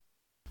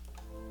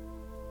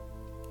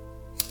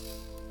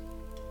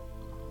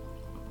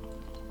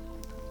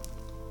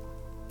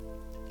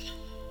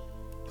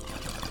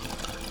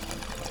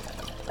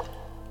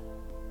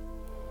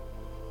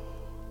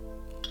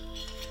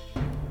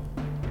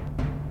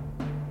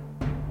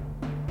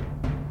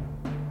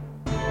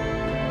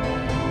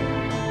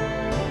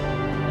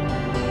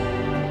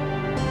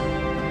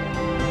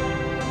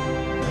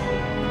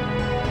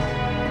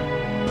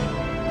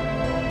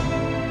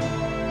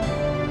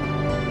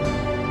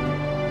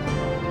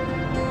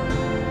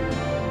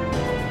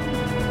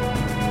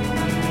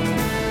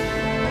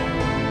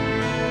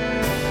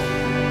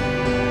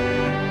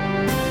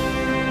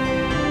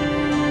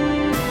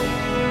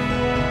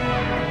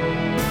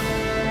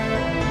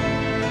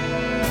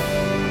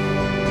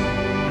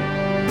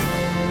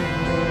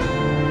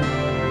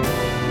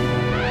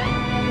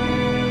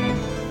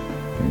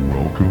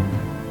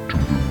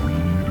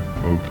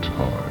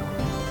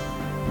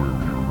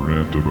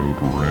hyped about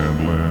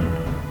Randland,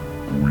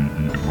 we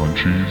eat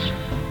munchies,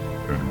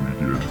 and we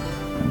get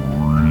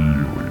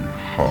really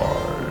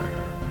high.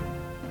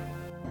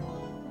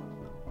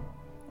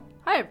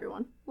 Hi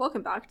everyone,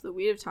 welcome back to the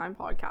WoT of Time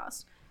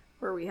podcast,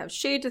 where we have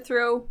shade to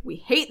throw, we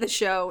hate the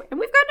show, and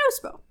we've got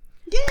Knowspo.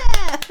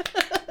 Yeah!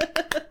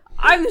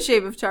 I'm the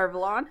Shape of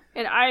Tarvalon,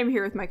 and I am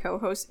here with my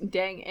co-hosts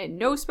Dang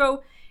and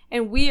Knowspo,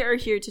 and we are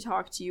here to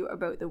talk to you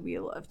about the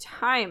Wheel of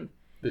Time.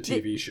 The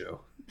TV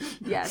show.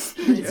 Yes,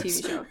 the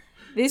TV show.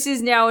 This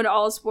is now an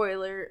all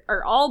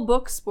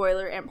book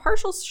spoiler and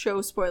partial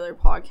show spoiler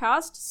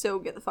podcast, so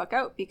get the fuck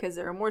out because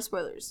there are more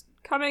spoilers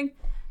coming.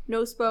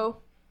 Knowspo,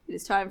 it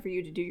is time for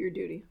you to do your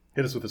duty.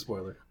 Hit us with a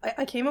spoiler.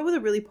 I came up with a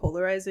really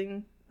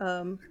polarizing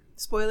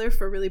spoiler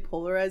for really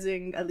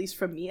polarizing, at least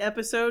from me,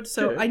 episode.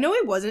 So Okay. I know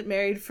I wasn't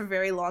married for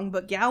very long,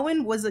 but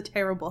Gawain was a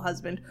terrible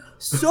husband.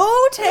 So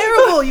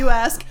terrible, you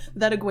ask,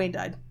 that Egwene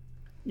died.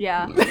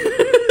 Yeah.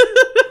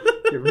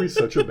 You ever be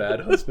such a bad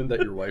husband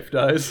that your wife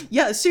dies?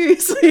 Yeah,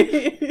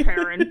 seriously.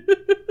 Perrin.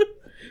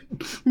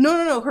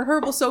 No. Her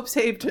herbal soap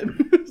saved him.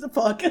 The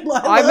fuck?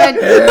 I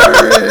meant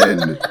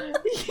Aaron!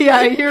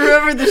 Yeah, you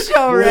remember the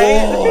show,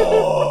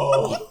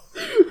 right?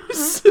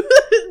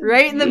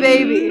 Right in the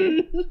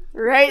baby.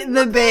 Right in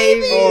the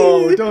baby.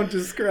 Oh, don't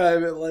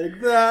describe it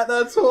like that.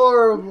 That's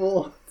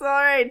horrible. It's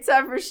alright,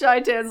 time for Shy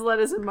Tan's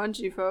Lettuce and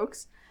Munchie,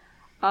 folks.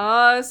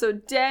 So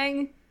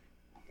Dang,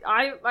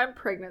 I'm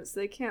pregnant, so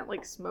they can't,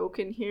 smoke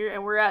in here,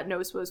 and we're at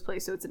Knowspo's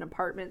place, so it's an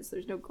apartment, so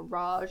there's no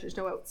garage, there's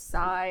no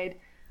outside.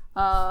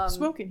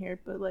 Smoke in here,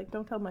 but,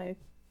 don't tell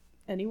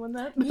anyone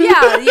that.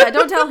 Yeah,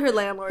 don't tell her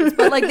landlords,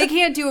 but, they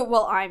can't do it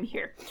while I'm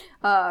here,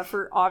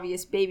 for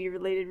obvious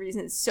baby-related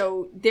reasons.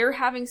 So they're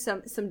having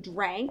some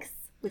drinks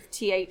with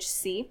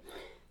THC.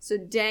 So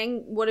Dang,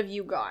 what have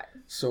you got?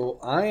 So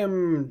I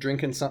am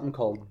drinking something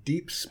called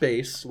Deep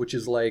Space, which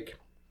is like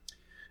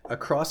a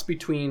cross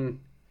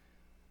between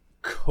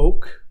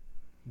Coke,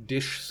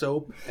 dish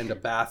soap, and a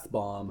bath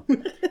bomb.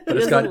 But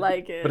it's got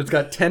But it's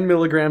got 10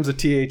 milligrams of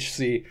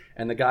THC,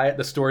 and the guy at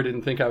the store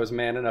didn't think I was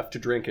man enough to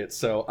drink it,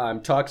 so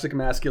I'm toxic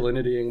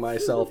masculinitying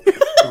myself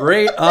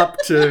right up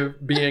to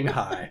being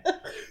high.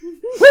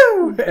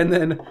 Woo! And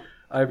then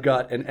I've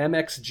got an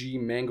MXG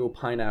mango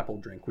pineapple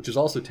drink, which is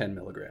also 10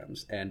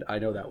 milligrams, and I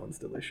know that one's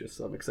delicious,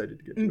 so I'm excited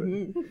to get to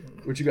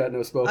it. What you got,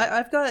 Knowspo?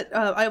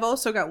 I've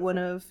also got one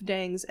of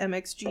Dang's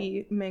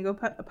MXG mango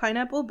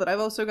pineapple, but I've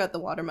also got the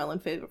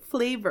watermelon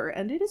flavor,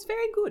 and it is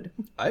very good.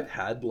 I've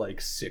had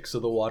 6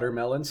 of the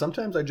watermelon.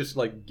 Sometimes I just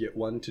get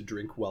one to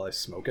drink while I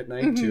smoke at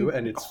night too,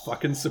 and it's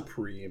fucking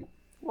supreme.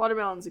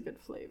 Watermelon's a good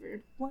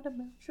flavor.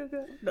 Watermelon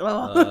sugar.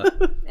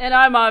 And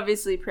I'm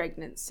obviously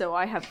pregnant, so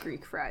I have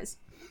Greek fries.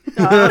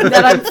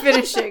 That I'm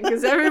finishing,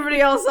 because everybody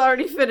else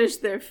already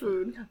finished their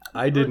food.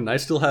 I didn't. I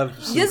still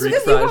have some Yes, Greek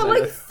because you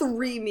fries. want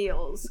 3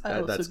 meals. I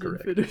also that's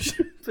didn't correct.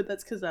 finish, but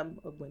that's because I'm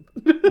a wimp.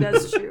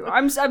 That's true.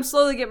 I'm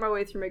slowly getting my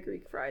way through my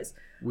Greek fries.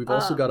 We've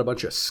also got a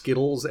bunch of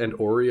Skittles and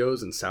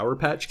Oreos and Sour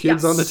Patch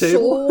Kids on the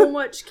table. So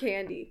much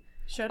candy.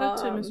 Shout out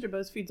to Mr.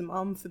 BuzzFeed's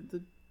mom for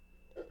the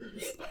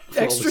For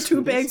all extra the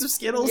 2 bags of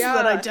Skittles Yeah.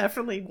 that I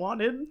definitely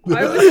wanted.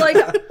 I was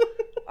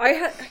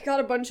I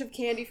got a bunch of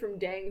candy from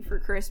Dang for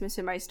Christmas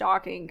in my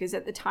stocking, because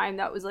at the time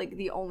that was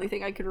the only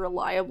thing I could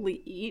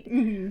reliably eat.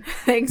 Mm-hmm.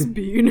 Thanks,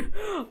 Bean.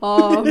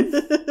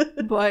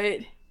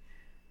 But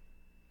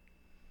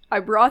I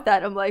brought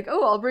that. I'm like,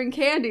 oh, I'll bring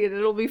candy and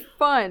it'll be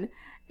fun.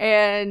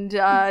 And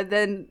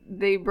then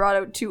they brought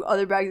out 2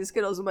 other bags of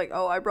Skittles. I'm like,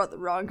 oh, I brought the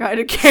wrong kind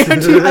of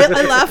candy. I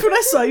laughed when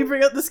I saw you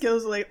bring out the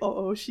Skittles. Like,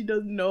 oh, she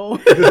doesn't know.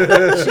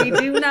 She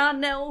do not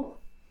know.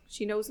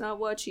 She knows not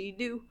what she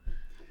do.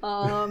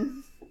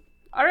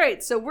 All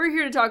right, so we're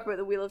here to talk about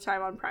the Wheel of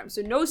Time on Prime.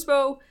 So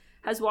Knowspo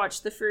has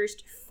watched the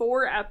first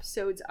 4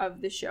 episodes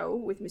of the show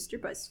with Mr.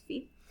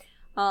 BuzzFeed.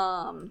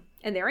 And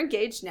they're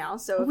engaged now,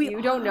 so if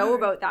you don't know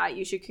about that,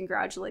 you should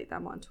congratulate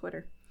them on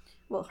Twitter.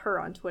 Well,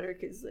 her on Twitter,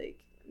 because,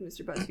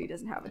 Mr. BuzzFeed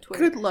doesn't have a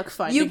Twitter. Good luck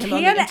finding You him on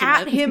the can internet.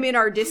 at him in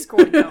our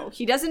Discord, though.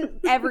 He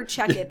doesn't ever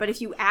check it, but if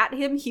you at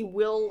him, he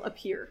will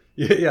appear.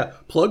 Yeah.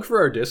 Plug for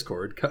our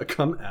Discord.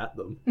 Come at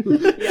them.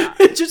 Yeah.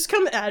 Just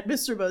come at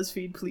Mr.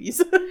 BuzzFeed,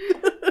 please.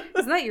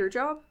 Isn't that your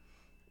job?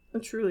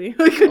 Truly,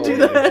 I could do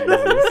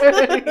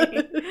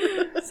that.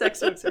 Sex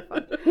jokes are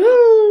fun.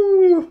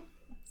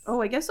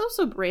 Oh, I guess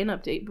also brain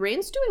update.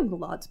 Brain's doing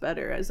lots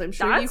better, as I'm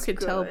sure That's you could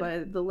tell good. by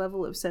the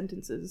level of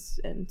sentences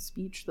and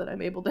speech that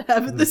I'm able to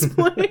have at this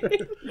point.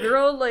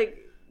 Girl,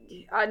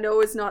 I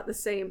know it's not the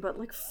same, but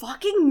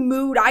fucking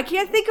mood. I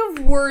can't think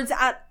of words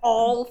at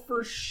all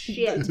for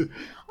shit.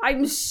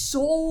 I'm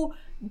so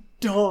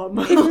dumb.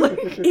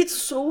 It's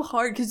so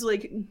hard because,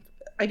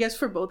 I guess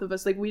for both of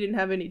us, we didn't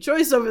have any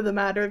choice over the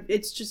matter.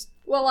 It's just...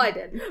 Well, I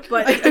did,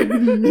 but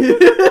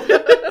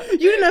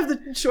You didn't have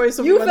the choice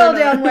over you whether fell or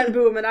down, not... went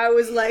boom, and I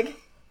was like,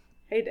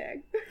 "Hey,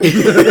 Dag,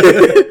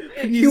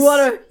 you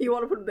wanna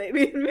put a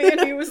baby in me?"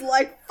 And he was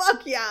like,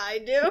 "Fuck yeah, I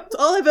do." It's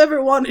all I've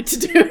ever wanted to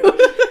do.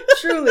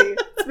 Truly,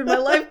 it's been my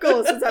life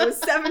goal since I was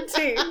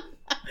 17.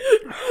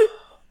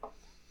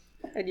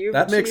 And you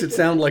That makes it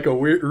sound like a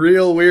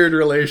real weird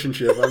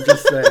relationship. I'm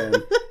just saying.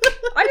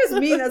 I just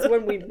was mean as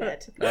when we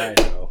met. I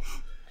know.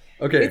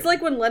 Okay. It's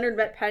like when Leonard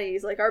met Penny.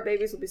 He's like, our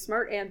babies will be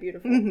smart and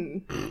beautiful.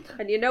 Mm-hmm.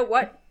 And you know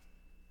what?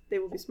 They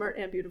will be smart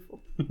and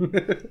beautiful.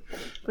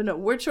 But no,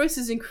 word choice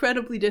is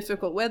incredibly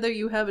difficult, whether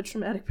you have a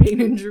traumatic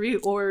brain injury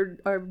or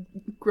are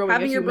growing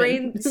Having a your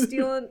human.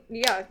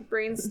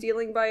 brain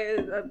stealing by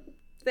a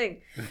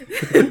thing.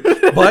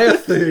 Buy a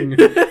thing.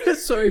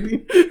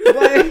 Sorry,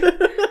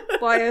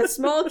 By a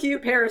small,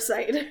 cute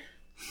parasite.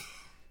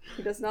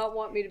 He does not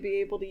want me to be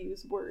able to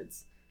use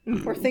words.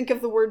 Or think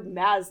of the word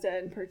Mazda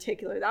in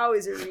particular. That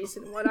was a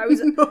recent one. I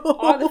was on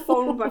the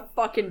phone with my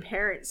fucking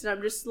parents, and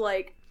I'm just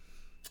like,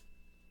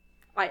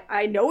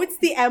 I know it's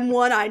the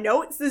M1, I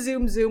know it's the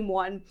Zoom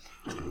one.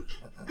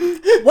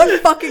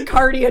 What fucking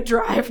car do you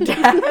drive,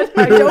 Dad?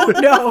 I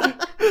don't know.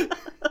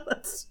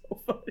 That's so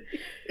funny.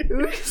 It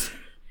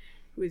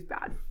was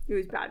bad. It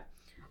was bad.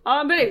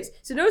 But anyways,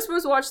 so Noah's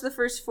supposed to watch the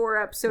first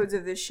 4 episodes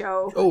of this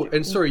show. Oh,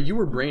 and sorry, you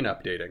were brain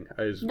updating.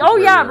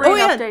 Brain yeah.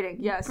 updating,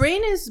 yes.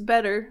 Brain is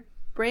better.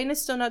 Brain is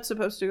still not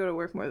supposed to go to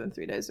work more than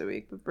 3 days a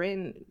week, but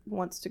Brain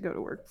wants to go to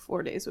work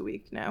 4 days a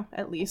week now,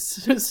 at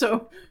least.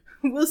 So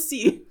we'll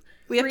see.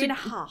 We have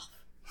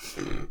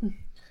 3.5.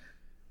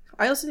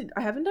 I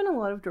haven't done a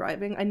lot of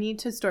driving. I need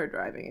to start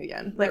driving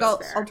again. Like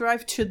That's fair. I'll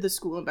drive to the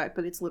school and back,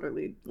 but it's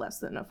literally less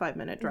than a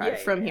 5-minute drive Yeah,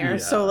 from here. yeah.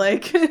 So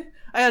like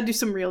I gotta do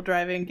some real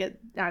driving, get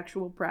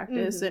actual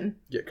practice, and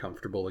Get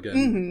comfortable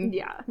again.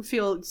 Yeah.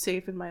 feel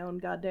safe in my own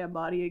goddamn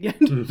body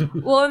again.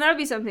 Well, and that would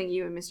be something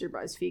you and Mr.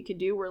 BuzzFeed could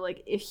do, where,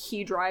 like, if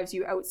he drives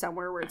you out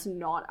somewhere where it's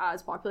not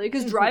as popular.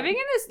 Because driving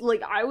in this,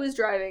 like, I was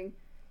driving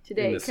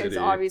today, In the because city.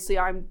 obviously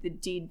I'm the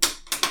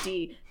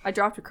DD. I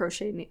dropped a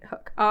crochet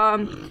hook.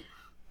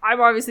 I'm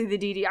obviously the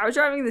DD. I was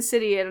driving in the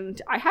city,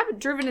 and I haven't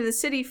driven in the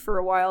city for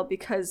a while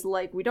because,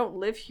 like, we don't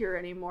live here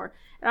anymore.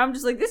 And I'm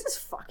just like, this is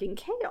fucking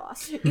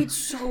chaos. It's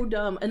so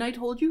dumb. And I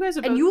told you guys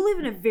about. And you live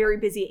in a very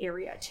busy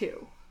area,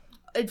 too.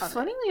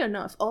 Funnily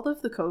enough, all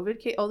of the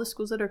COVID all the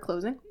schools that are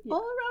closing, all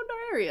around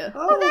our area.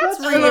 Oh, that's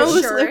And I was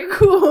reassuring. like,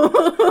 cool.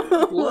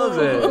 Love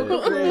it.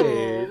 Cool.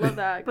 Great. Love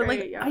that. But Great,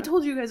 like, yeah. I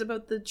told you guys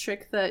about the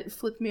chick that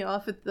flipped me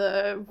off at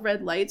the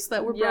red lights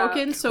that were Yeah.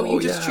 broken, so Oh, you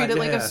just yeah, treat it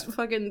like a yeah.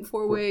 fucking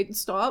 4-way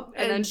stop.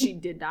 And then she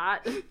did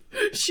not.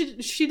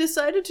 she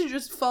decided to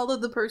just follow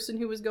the person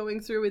who was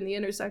going through in the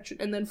intersection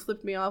and then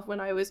flipped me off when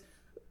I was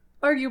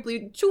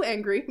arguably too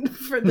angry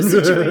for the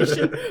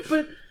situation.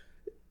 But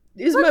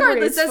is my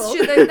Regardless, brain's that's fault.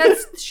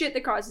 that's shit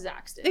that causes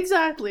accidents.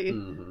 Exactly.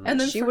 Mhm. And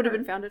then She for would have her-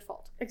 been found at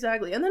fault.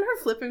 Exactly. And then her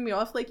flipping me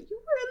off like, you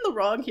were in the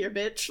wrong here,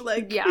 bitch.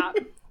 Like, Yeah,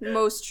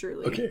 most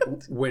truly. Okay,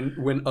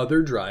 when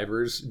other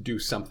drivers do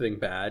something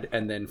bad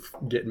and then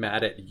get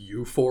mad at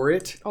you for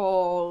it,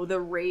 Oh, the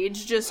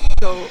rage just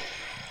go.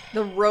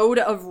 The road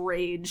of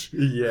rage.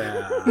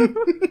 yeah.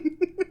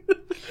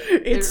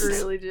 it's It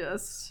really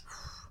just.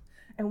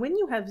 And when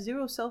you have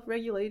zero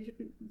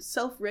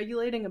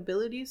self-regulating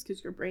abilities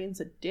because your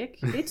brain's a dick,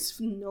 it's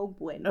no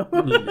bueno.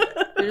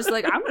 You're just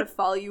like, I'm gonna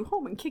follow you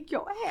home and kick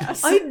your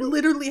ass. I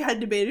literally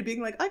had debated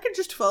being like, I could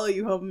just follow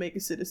you home and make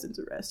a citizen's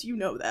arrest. You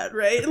know that,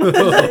 right?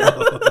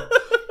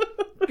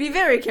 Be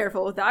very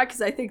careful with that,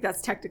 because I think that's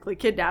technically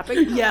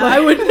kidnapping. Yeah, I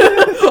would.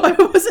 I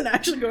wasn't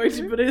actually going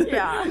to, but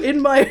Yeah.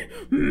 in my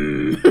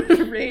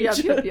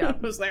rage, Yep. I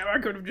was like, I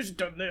could have just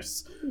done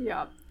this.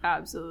 Yeah,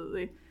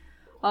 absolutely.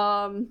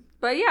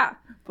 But yeah,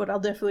 But I'll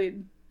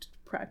definitely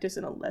practice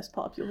in a less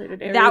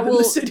populated area That than will-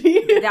 the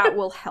city. that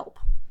will help.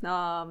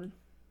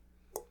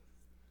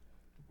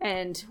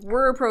 And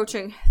we're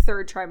approaching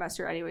 3rd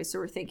trimester anyway, so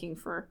we're thinking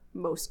for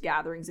most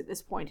gatherings at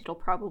this point, it'll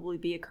probably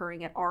be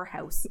occurring at our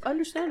house.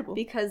 Understandable.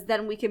 Because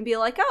then we can be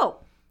like, oh,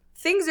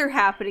 things are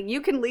happening.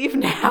 You can leave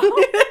now.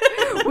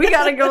 We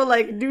gotta go,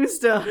 like, do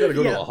stuff. Gotta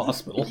go Yeah. to a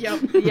hospital. Yep.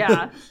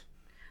 Yeah.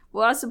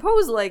 Well, I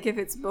suppose, like, if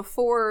it's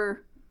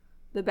before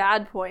the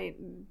bad point,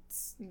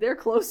 they're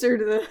closer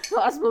to the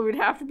hospital we'd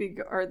have to be,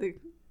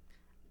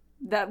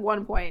 that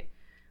one point.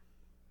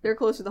 They're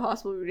closer to the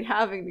hospital we'd be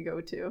having to go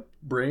to.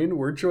 Brain,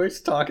 word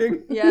choice,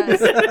 talking. Yes.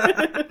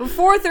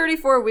 Before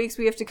 34 weeks,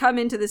 we have to come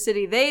into the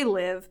city they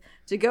live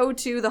to go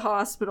to the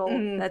hospital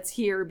that's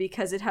here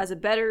because it has a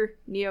better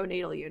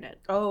neonatal unit.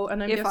 Oh,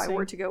 and I'm If guessing, I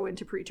were to go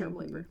into preterm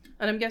labor.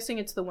 and I'm guessing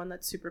it's the one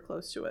that's super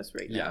close to us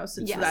right Yeah. now,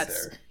 since Yes.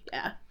 that's There.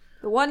 yeah.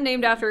 The one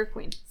named after a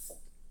queen.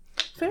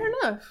 Fair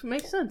enough.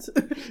 Makes sense.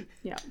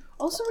 Yeah.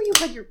 Also, you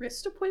had your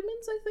wrist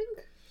appointments, I think.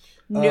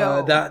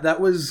 No.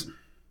 That was.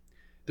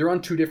 They're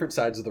on 2 different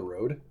sides of the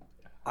road.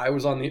 I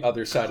was on the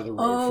other side of the road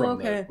Oh, from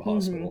okay. the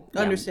hospital.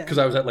 Mhm. Understand. Because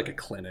I was at like a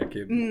clinic.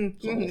 It was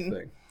the whole mhm.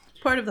 thing.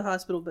 Part of the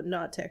hospital, but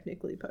not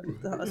technically part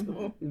of the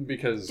hospital.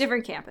 Because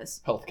Different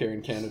campus. healthcare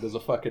in Canada is a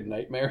fucking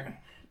nightmare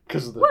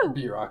because of the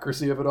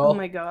bureaucracy of it all. Oh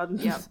my god.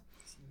 Yep.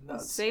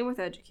 Nuts. Same with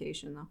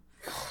education, though.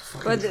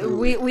 But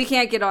we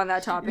can't get on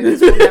that topic because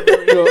we'll never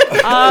leave.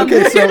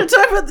 Okay, We're here to so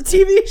talk about the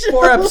TV show.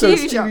 4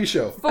 episodes, TV show. TV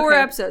show. 4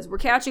 Okay. episodes. We're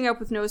catching up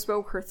with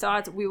Knowspo, her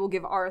thoughts. We will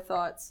give our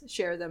thoughts,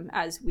 share them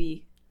as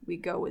we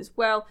go as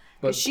well.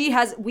 But-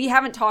 Because we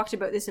haven't talked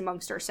about this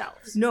amongst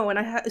ourselves. No, and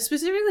I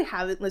specifically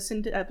haven't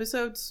listened to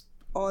episodes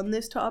on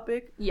this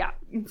topic Yeah.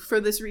 for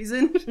this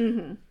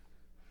reason.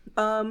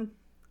 Mm-hmm.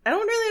 I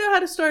don't really know how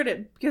to start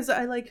it because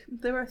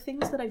there are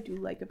things that I do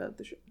like about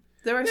the show.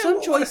 There are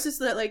some choices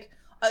that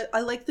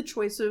I like the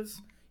choice of,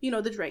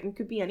 the dragon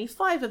could be any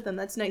 5 of them.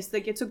 That's nice.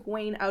 That gets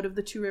Egwene out of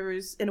the Two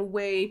Rivers in a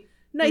way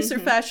nicer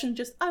fashion.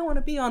 Just, I want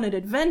to be on an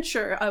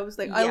adventure. I was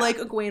like, I like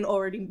Egwene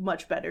already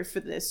much better for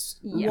this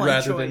one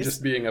Rather choice. than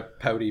just being a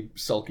pouty,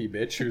 sulky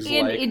bitch who's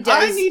And like, it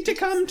does- I need to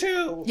come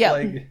too. Yeah.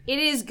 Like, It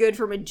is good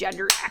from a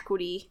gender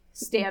equity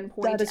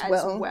standpoint That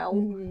as well.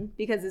 Mm-hmm.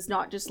 because it's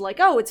not just like,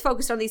 oh, it's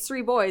focused on these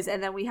 3 boys,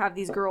 and then we have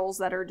these girls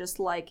that are just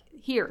like,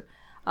 here.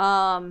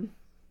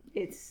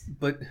 It's...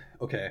 But,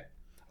 okay.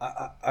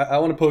 I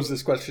want to pose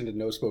this question to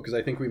Knowspo because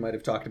I think we might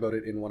have talked about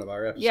it in one of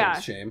our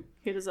episodes, Shame.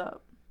 Hit us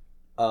up.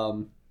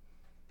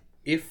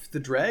 If the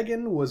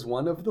dragon was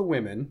one of the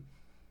women,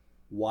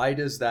 why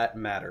does that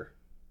matter?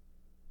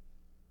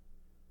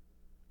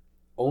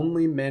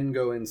 Only men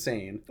go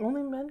insane.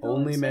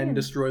 Only men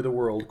Destroy the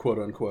world, quote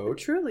unquote.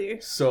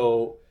 Truly.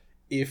 So,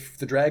 if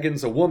the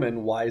dragon's a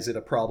woman, why is it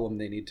a problem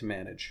they need to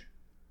manage?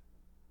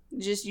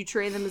 Just you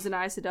train them as an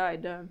Aes Sedai,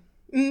 done.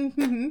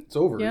 Mm-hmm. It's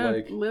over. Yeah,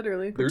 Like,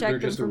 literally. they're Protect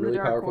them just a from the really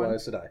Dark powerful One.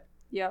 Aes Sedai.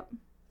 Yep.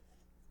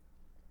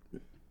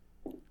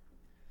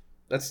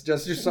 That's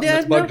just something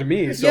that's bugged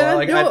me. So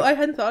I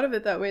hadn't thought of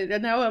it that way.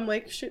 And now I'm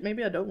like, shit,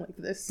 maybe I don't like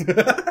this.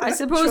 I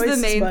suppose the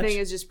Choice main much. thing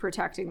is just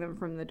protecting them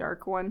from the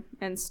Dark One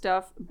and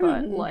stuff,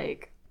 but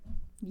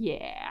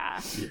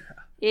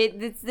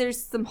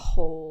there's some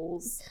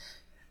holes.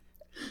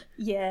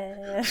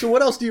 Yeah. So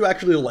what else do you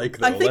actually like,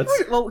 though? I think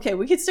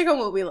we can stick on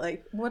what we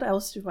like. What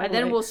else do I And like?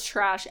 then we'll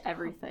trash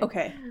everything.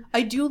 Okay.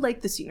 I do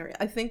like the scenery.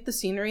 I think the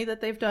scenery that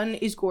they've done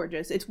is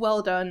gorgeous. It's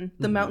well done.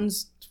 The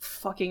mountain's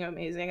fucking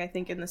amazing. I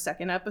think in the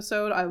second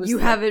episode, I was You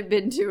haven't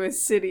been to a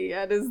city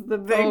yet, is the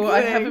big thing. I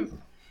haven't.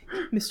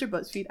 Mr.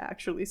 BuzzFeed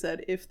actually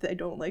said if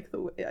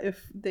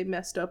they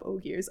messed up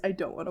Ogier's, I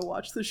don't want to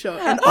watch the show.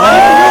 And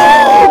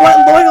I know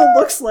what loyal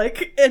looks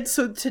like. And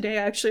so today,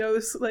 actually, I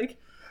was like,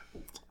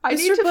 I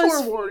need Mr. to BuzzFeed,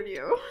 forewarn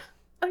you.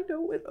 I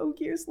know what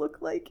Ogier's look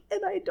like,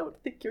 and I don't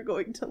think you're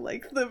going to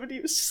like them. And he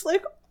was just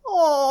like,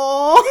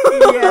 oh,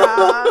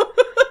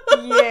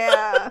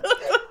 Yeah.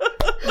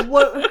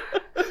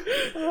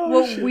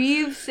 What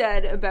we've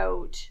said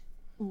about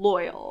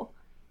Loyal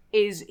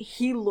is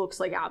he looks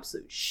like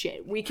absolute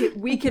shit. We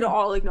can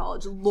all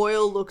acknowledge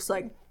Loyal looks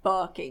like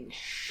fucking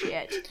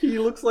shit. he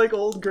looks like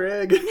old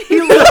Greg. He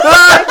looks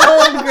like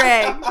old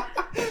Greg.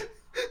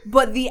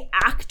 But the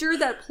actor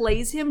that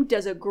plays him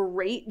does a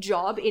great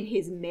job in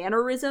his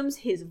mannerisms,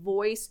 his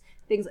voice,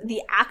 things.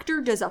 The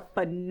actor does a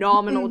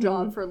phenomenal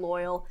job for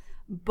Loyal,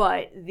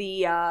 but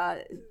the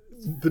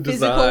physical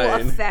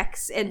design.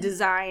 effects and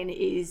design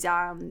is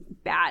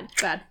bad.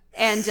 bad.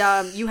 And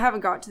you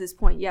haven't got to this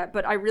point yet,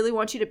 but I really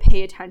want you to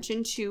pay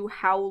attention to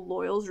how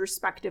Loyal's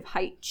respective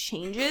height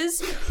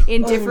changes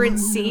in different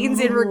scenes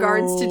in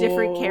regards to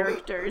different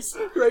characters.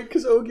 Right,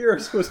 because Ogier are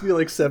supposed to be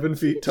like 7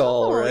 feet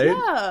tall, right?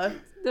 Yeah.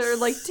 They're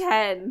like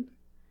 10,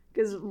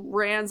 because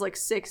Rand's like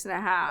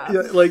 6.5.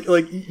 Yeah,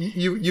 like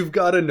you've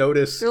got to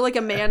notice They're like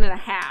a man and a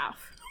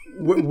half.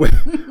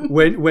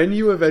 when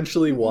you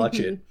eventually watch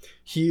it,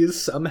 he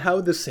is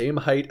somehow the same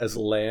height as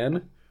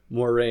Lan,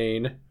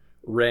 Moraine,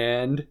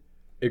 Rand,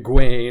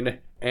 Egwene,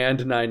 and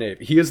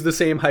Nynaeve. He is the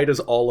same height as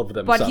all of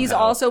them. But he's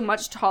somehow. also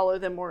much taller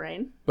than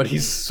Moraine. But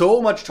he's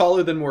so much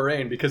taller than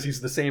Moraine because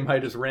he's the same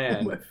height as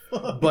Rand.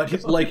 But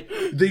he's like,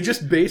 they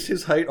just base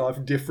his height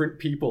off different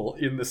people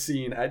in the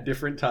scene at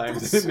different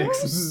times. And it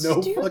makes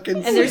no fucking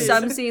sense. And there's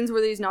some scenes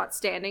where he's not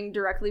standing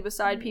directly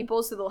beside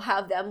people, so they'll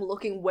have them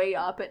looking way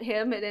up at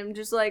him, and I'm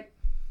just like,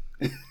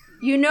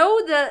 you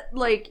know that,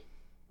 like,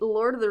 the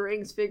Lord of the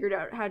Rings figured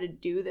out how to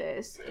do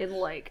this in,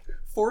 like,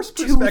 Forced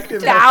perspective.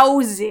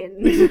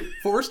 2000.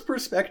 Forced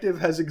perspective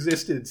has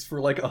existed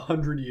for like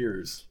 100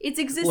 years. It's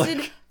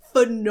existed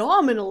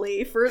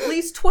phenomenally for at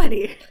least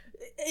 20.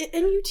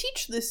 And you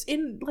teach this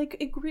in like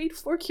a grade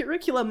 4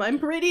 curriculum, I'm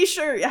pretty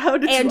sure. How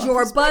to And draw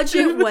your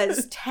perspective. budget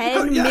was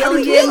 $10 Yeah,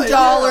 million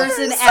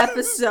 $10 an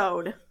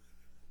episode.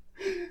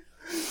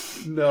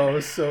 No,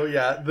 so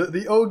yeah,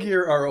 the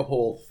Ogier are a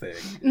whole thing.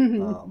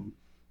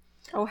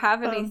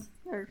 Have any...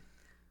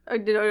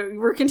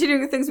 we're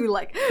continuing the things we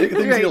like. Things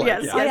you Right, like,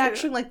 yes, yeah. I yes.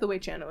 actually like the way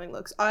channeling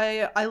looks.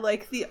 I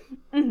like the...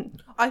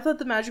 I thought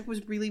the magic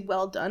was really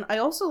well done. I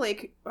also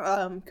like...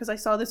 because I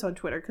saw this on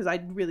Twitter, because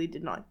I really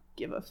did not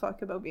give a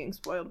fuck about being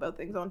spoiled about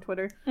things on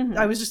Twitter.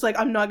 I was just like,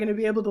 I'm not going to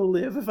be able to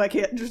live if I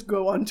can't just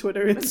go on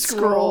Twitter and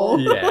scroll.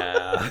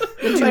 Yeah.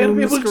 I gotta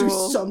be able to do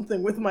Scroll.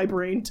 something with my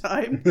brain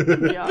time.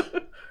 Yeah.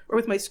 Or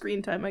with my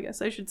screen time, I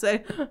guess I should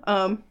say.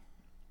 The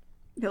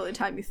only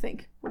time you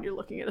think when you're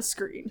looking at a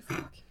screen.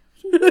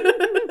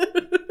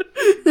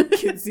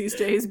 Kids these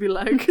days be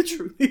like,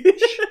 Truly.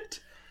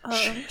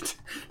 Shit.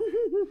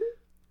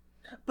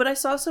 But I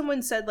saw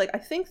someone said, like, I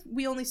think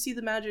we only see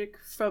the magic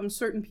from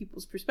certain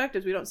people's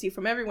perspectives. We don't see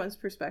from everyone's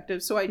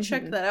perspective. So I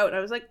checked that out, and I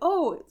was like,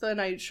 oh. Then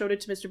I showed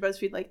it to Mr.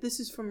 BuzzFeed, like, this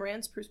is from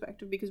Rand's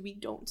perspective, because we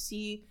don't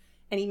see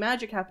any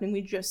magic happening.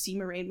 We just see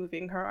Moraine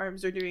moving her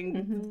arms or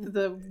doing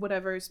the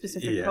whatever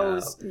specific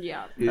pose.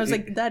 yeah. I was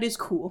like, that is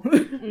cool.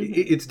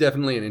 It's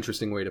definitely an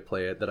interesting way to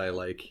play it that I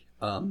like.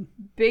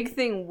 Big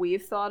thing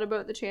we've thought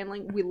about the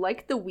channeling. We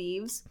like the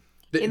weaves.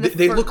 They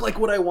look like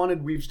what I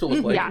wanted weaves to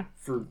look like. Yeah.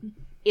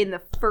 In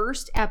the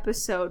first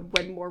episode,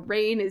 when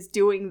Moraine is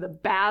doing the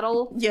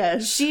battle,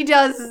 Yes. she's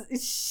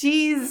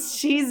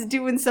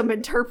doing some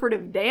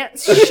interpretive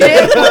dance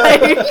shit.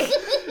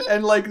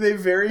 And like they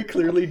very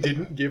clearly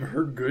didn't give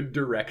her good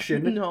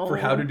direction No. for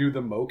how to do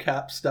the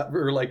mocap stuff,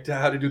 or like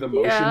how to do the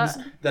motions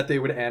that they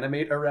would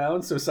animate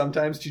around. So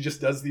sometimes she just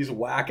does these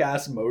whack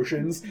ass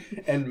motions,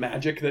 and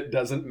magic that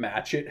doesn't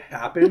match it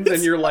happens,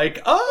 and you're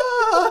like,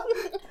 how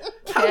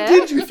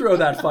did you throw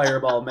that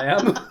fireball,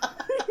 ma'am?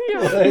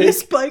 Like,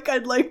 Miss Pike,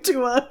 I'd like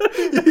to,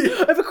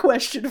 I have a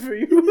question for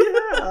you.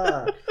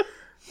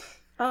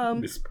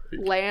 Miss Pike.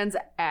 Land's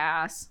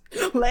ass.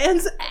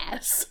 Land's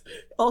ass.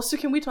 Also,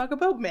 can we talk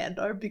about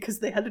Mandar? Because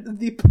they had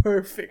the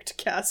perfect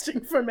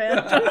casting for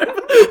Mandar.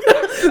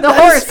 The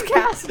horse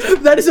cast.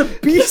 That is a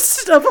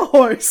beast of a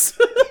horse.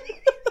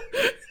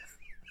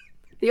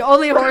 The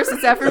only horse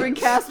that's ever been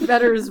cast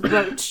better is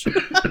Roach.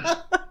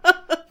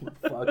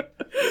 Fuck.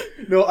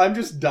 No, I'm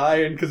just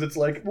dying because it's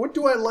like, what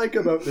do I like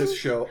about this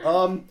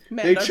show?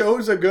 They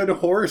chose a good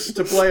horse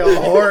to play a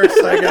horse,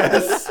 I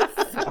guess.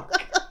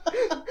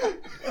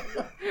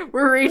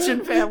 We're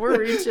reaching, fam. We're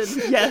reaching.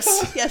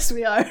 Yes,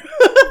 we are.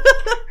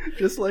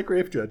 Just like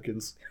Rafe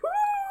Judkins.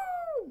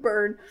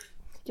 Burn.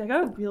 Yeah, I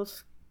got a real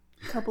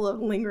couple of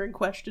lingering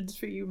questions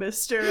for you,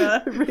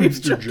 Mr.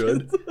 Rafe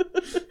Judkins.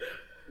 Judd.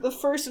 The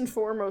first and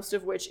foremost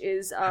of which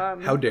is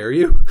How dare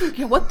you?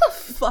 Yeah, what the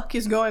fuck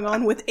is going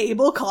on with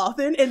Abel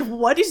Coffin, and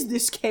what is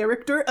this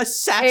character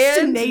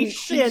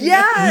assassination?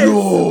 Yes!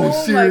 No, Oh my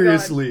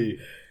seriously.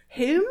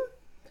 Him?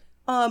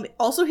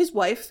 Also his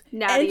wife.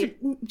 Natty.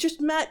 And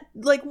just Matt,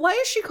 like, why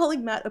is she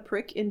calling Matt a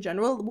prick in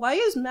general? Why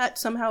is Matt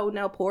somehow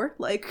now poor?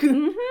 Like,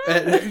 They've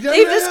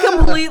just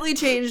completely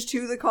changed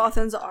who the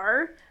Cothans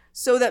are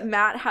so that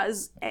Matt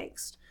has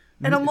angst.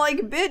 And I'm like,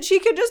 bitch, he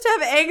could just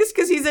have angst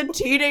because he's a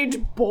teenage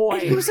boy.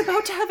 he was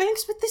about to have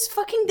angst with this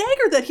fucking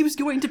dagger that he was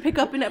going to pick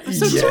up in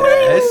episode 2.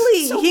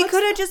 Totally. So He what's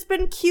could have just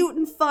been cute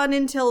and fun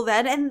until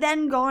then and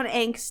then gone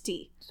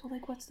angsty. So,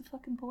 like, what's the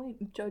fucking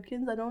point,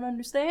 Judkins? I don't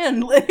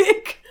understand.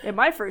 Like, And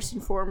my first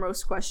and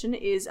foremost question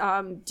is,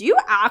 do you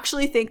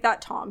actually think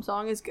that Tom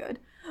song is good?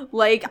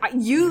 Like,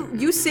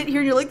 you sit here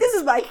and you're like, this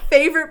is my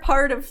favorite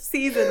part of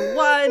season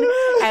 1,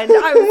 and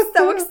I was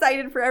so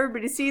excited for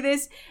everybody to see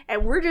this,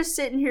 and we're just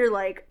sitting here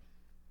like,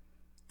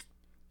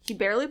 he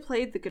barely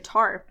played the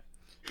guitar,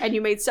 and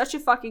you made such a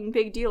fucking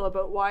big deal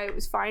about why it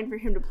was fine for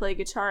him to play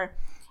guitar,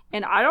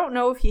 and I don't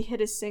know if he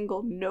hit a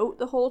single note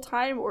the whole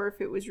time, or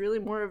if it was really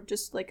more of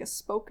just like a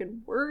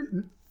spoken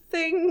word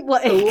thing.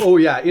 Like, Oh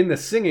yeah, in the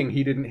singing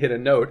he didn't hit a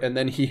note, and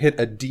then he hit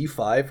a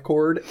D5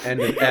 chord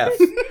and an F.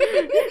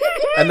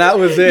 And that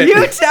was it.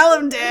 you tell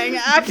him, dang,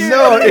 accurate.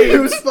 No, it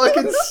was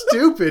fucking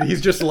stupid.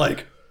 He's just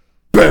like,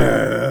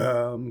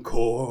 bam,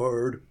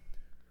 chord.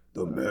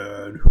 The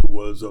man who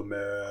was a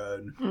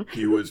man.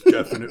 He was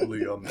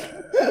definitely a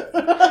man.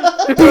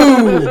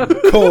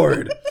 Boom,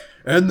 chord.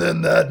 And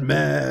then that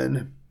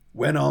man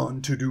went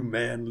on to do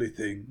manly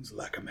things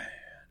like a man.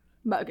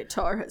 My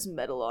guitar has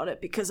metal on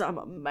it because I'm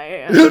a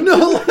man.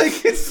 No,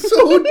 like, it's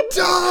so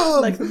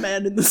dumb. like the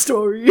man in the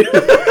story.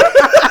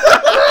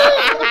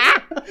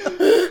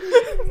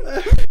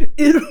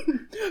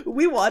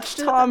 We watched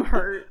it. Tom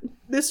hurt.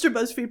 Mr.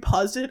 BuzzFeed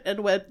paused it and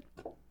went,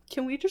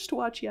 can we just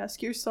watch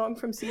Yaskir's song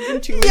from season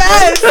 2?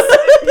 Yes!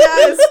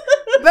 Yes!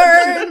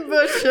 Burn,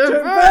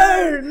 Busher,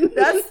 burn!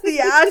 That's the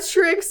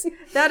asterisk.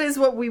 That is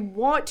what we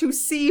want to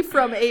see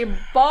from a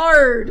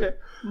bard,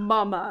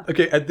 mama.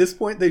 Okay, at this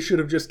point, they should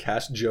have just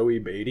cast Joey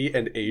Beatty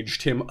and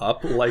aged him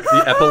up like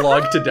the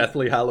epilogue to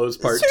Deathly Hallows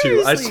Part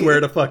 2. I swear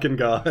to fucking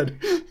God.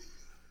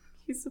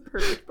 He's the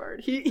perfect bard.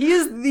 He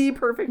is the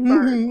perfect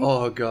bard.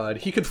 Oh, God.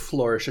 He could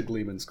flourish a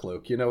Gleeman's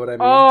Cloak. You know what I mean?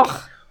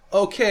 Oh,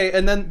 Okay,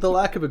 and then the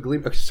lack of a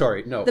gleam...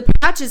 Sorry, no. the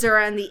patches are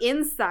on the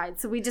inside,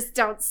 so we just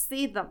don't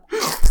see them.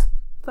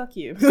 Fuck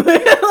you.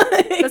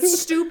 That's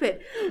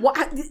stupid.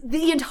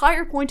 The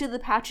entire point of the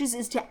patches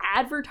is to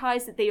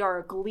advertise that they are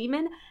a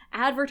gleeman,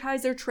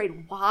 advertise their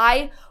trade.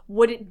 Why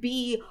would it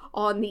be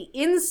on the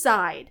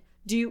inside?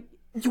 You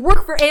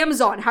work for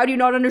Amazon. How do you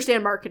not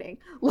understand marketing?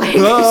 Like,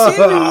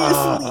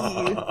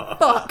 seriously.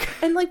 Fuck.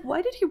 And, like,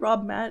 why did he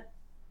rob Matt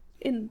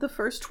in the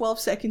first 12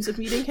 seconds of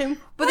meeting him?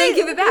 But then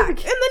give it back. And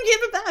then give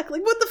it back.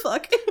 Like, what the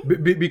fuck?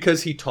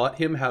 Because he taught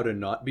him how to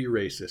not be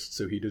racist,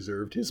 so he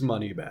deserved his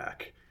money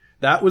back.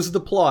 That was the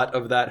plot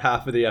of that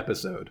half of the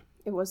episode.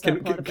 It was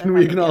that plot of that Can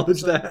we half of the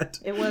acknowledge episode. that?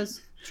 It was,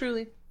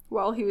 truly.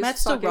 Well, he was Matt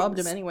still fucking robbed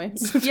him anyway.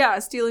 Yeah,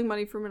 stealing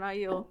money from an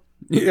IEL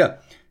Yeah.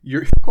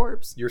 You're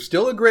corpse.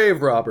 still a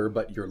grave robber,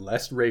 but you're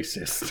less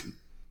racist.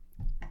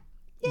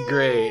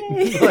 Great.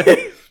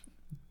 Like,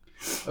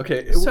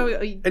 okay. So,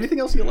 anything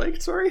else you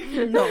liked? Sorry?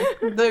 no,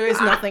 there is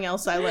nothing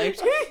else I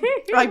liked.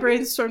 I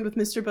brainstormed with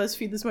Mr.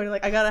 BuzzFeed this morning,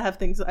 like, I gotta have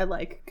things I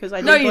like, because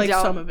I No, did you like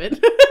don't. some of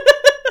it.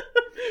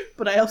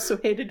 But I also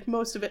hated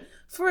most of it.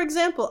 For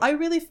example, I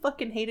really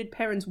fucking hated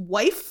Perrin's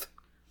wife.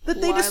 That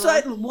they Lila.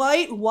 decide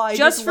why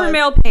Just for Lila-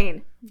 male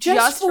pain.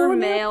 Just for for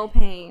male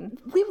pain.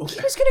 He was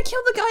gonna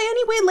kill the guy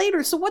anyway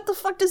later, so what the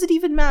fuck does it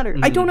even matter?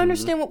 I don't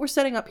understand what we're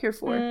setting up here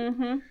for.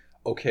 Mm-hmm.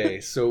 Okay,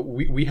 so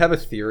we have a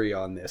theory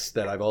on this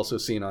that I've also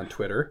seen on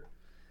Twitter.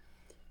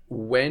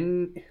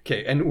 And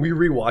we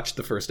rewatched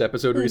the first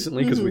episode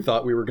recently because we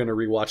thought we were going to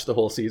rewatch the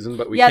whole season,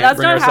 but we can't that's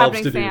bring not ourselves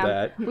happening, to fam. do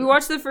that. We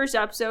watched the first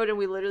episode and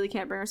we literally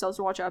can't bring ourselves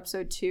to watch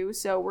episode 2,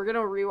 so we're gonna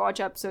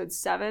rewatch episode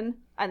 7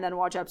 and then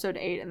watch episode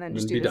 8 and then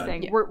just And do be the done.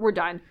 thing. Yeah. We're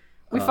done.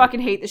 We fucking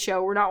hate the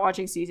show. We're not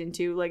watching season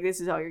 2. Like,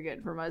 this is all you're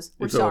getting from us.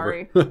 We're It's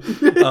sorry. over.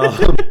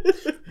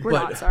 We're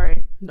but- not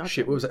sorry.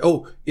 Shit, what was it?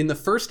 Oh, in the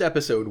first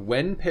episode,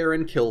 when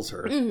Perrin kills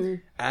her,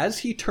 as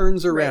he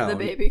turns around... The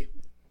baby.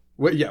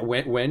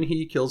 When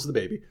he kills the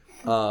baby.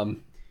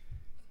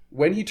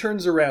 When he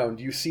turns around,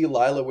 you see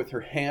Lila with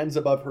her hands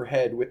above her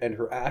head and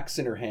her axe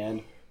in her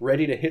hand,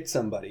 ready to hit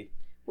somebody.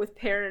 With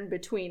Perrin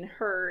between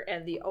her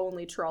and the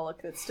only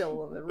Trolloc that's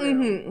still in the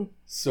room.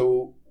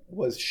 So,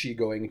 was she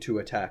going to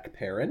attack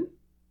Perrin?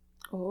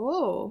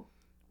 Oh.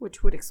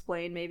 Which would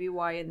explain maybe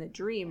why in the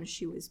dream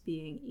she was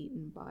being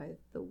eaten by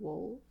the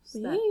wolves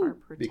that are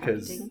protecting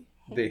Because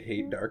they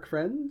hate dark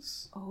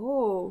friends?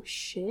 Oh,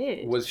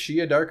 shit. Was she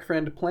a dark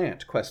friend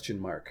plant? ?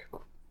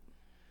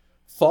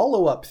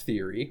 Follow-up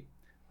theory.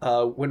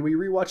 When we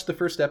rewatched the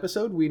first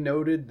episode, we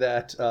noted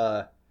that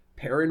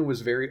Perrin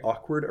was very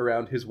awkward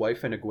around his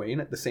wife and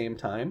Egwene at the same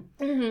time.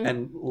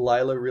 And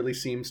Lila really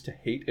seems to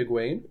hate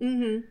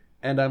Egwene.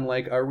 And I'm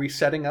like, are we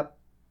setting up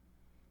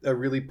a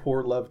really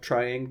poor love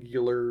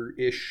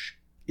triangular-ish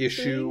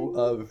issue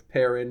of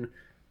Perrin?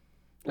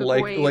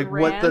 Egwene,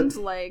 Rand,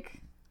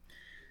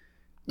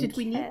 Did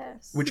we need...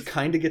 Yes. Which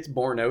kind of gets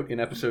borne out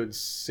in episodes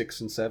 6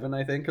 and 7,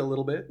 I think, a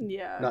little bit.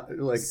 Yeah. Not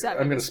like 7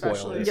 I'm going to spoil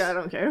especially. this. Yeah, I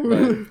don't care.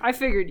 But, I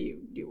figured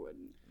you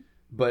wouldn't.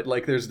 but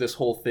like, there's this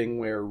whole thing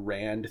where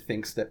Rand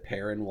thinks that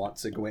Perrin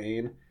wants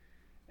Egwene,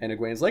 and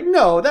Egwene's like,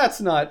 "No, that's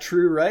not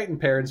true, right?" And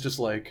Perrin's just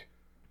like,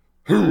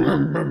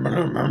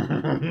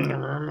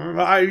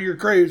 "You're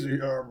crazy."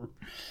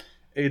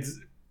 It's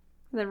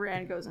And then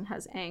Rand goes and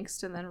has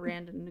angst, and then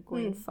Rand and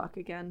Egwene fuck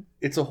again.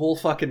 it's a whole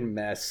fucking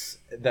mess.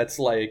 That's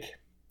like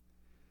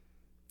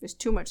There's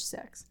too much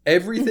sex.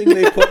 everything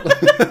they put.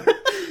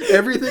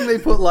 Everything they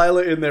put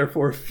Lila in there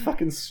for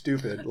fucking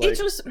stupid. Like, It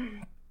just...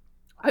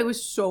 I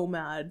was so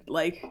mad.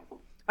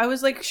 I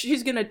was like,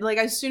 she's gonna...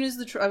 as soon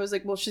as I was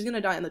like, well, she's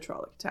gonna die in the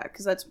Trolloc attack,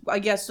 because that's, I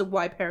guess,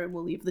 why Perrin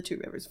will leave the Two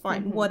Rivers.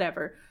 Fine,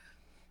 whatever.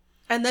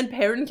 And then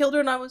Perrin killed her,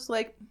 and I was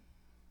like...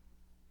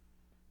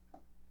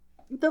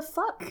 The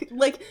fuck?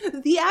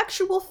 The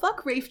actual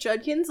fuck, Rafe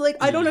Judkins.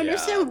 I don't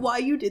understand why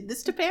you did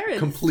this to Perrin.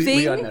 completely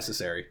Thing-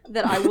 unnecessary.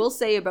 That I will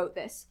say about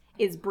this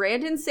is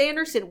Brandon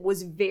Sanderson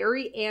was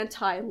very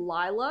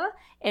anti-Lila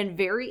and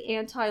very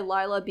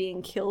anti-Lila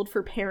being killed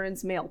for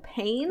Perrin's male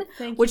pain,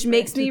 Thank you, which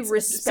makes me Brandon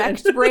respect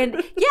Sanderson.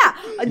 Brandon. Yeah,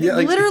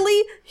 like-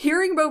 literally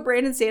hearing about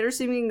Brandon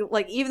Sanderson being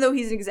even though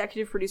he's an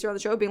executive producer on the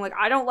show, being like,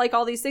 I don't like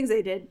all these things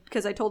they did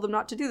because I told them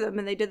not to do them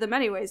and they did them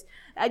anyways.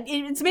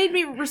 It's made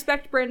me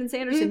respect Brandon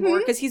Sanderson more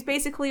because he's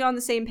basically on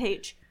the same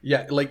page.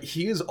 Yeah,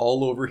 he is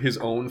all over his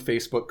own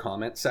Facebook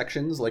comment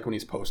sections, when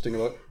he's posting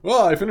about,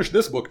 "Oh, I finished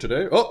this book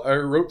today. Oh, I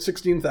wrote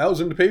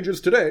 16,000 pages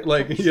today."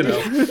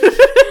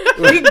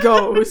 He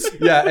goes.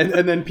 Yeah,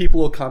 and then people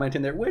will comment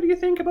in there, "What do you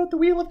think about the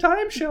Wheel of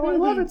Time show? I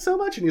love it so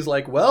much." And he's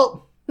like,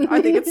 "Well, I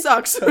think it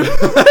sucks.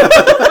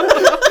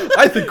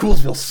 I think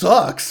Coolsville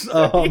sucks."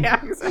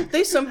 Yeah, exactly.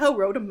 They somehow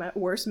wrote a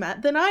worse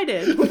Matt than I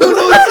did. No,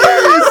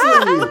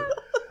 seriously!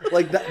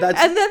 That's...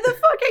 And then the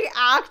fucking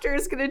actor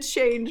is gonna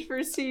change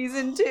for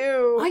season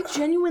 2. I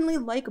genuinely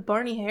like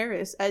Barney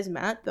Harris as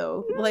Matt,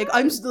 though.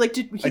 I just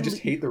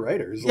hate the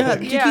writers. Yeah,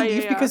 did Yeah, he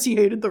leave yeah. because he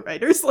hated the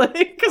writers?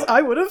 Because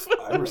I would have.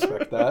 I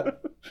respect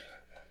that.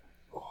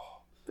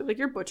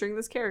 You're butchering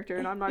this character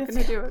and I'm not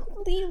gonna do it.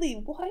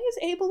 Lily, why is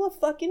Abel a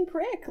fucking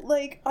prick?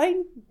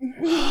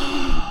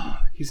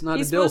 He's not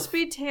He's a supposed DILF. to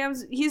be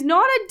Tam's. He's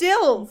not a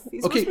DILF.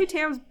 He's Okay. supposed to be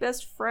Tam's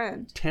best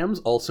friend. Tam's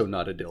also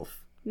not a DILF.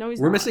 No, he's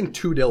We're not. missing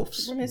 2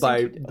 DILFs We're missing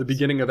by 2 DILFs. the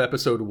beginning of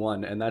episode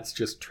 1, and that's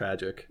just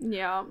tragic.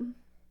 Yeah.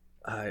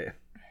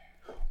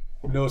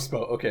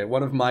 Knowspo. Okay,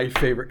 one of my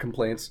favorite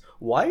complaints.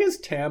 Why is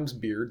Tam's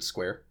beard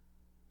square?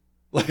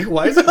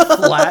 Why is it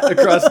flat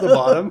across the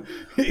bottom?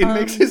 It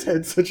makes his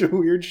head such a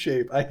weird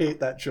shape. I hate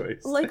that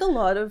choice. Like a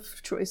lot of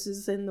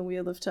choices in the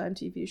Wheel of Time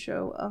TV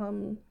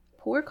show,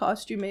 poor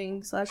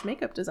costuming /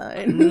 makeup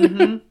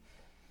design.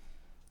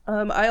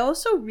 I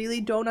also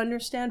really don't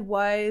understand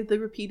why the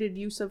repeated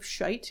use of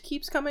shite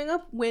keeps coming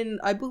up when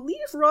I believe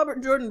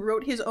Robert Jordan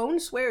wrote his own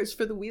swears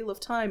for the Wheel of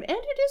Time, and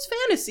it is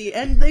fantasy,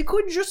 and they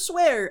could just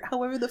swear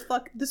however the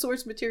fuck the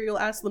source material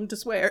asked them to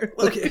swear.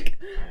 Okay.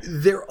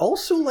 They're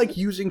also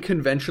using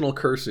conventional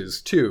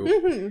curses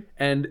too.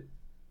 And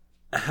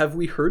have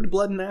we heard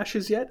Blood and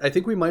Ashes yet? I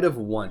think we might have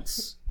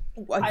once.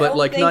 I But,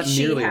 don't think not she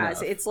nearly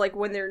has. enough. It's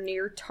when they're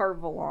near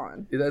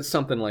Tarvalon. That's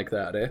something like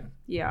that, eh?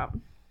 Yeah.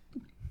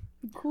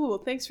 Cool.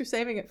 Thanks for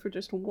saving it for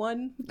just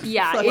one.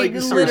 Yeah, Like,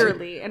 it, seriously.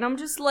 literally. And I'm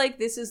just like,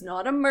 this is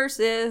not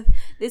immersive.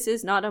 This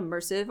is not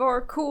immersive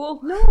or cool.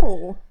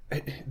 No.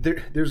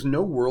 There's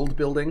no world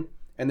building,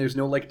 and there's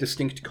no like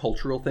distinct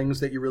cultural things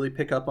that you really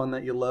pick up on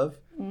that you love.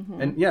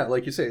 And yeah,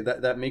 like you say,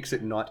 that makes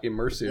it not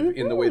immersive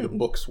in the way the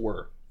books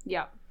were.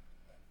 Yeah.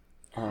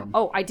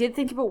 I did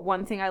think about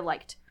one thing I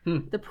liked.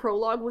 The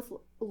prologue with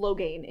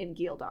Logain in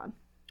Gildan.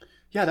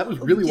 Yeah, that was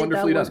really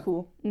wonderfully that was done.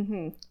 cool.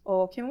 Mm-hmm.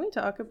 Oh, can we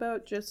talk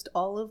about just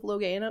all of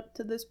Logain up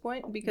to this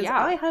point? Because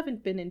Yeah. I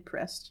haven't been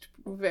impressed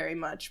very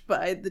much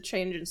by the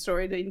change in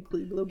story to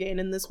include Logain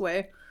in this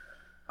way.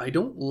 I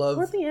don't love...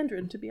 Or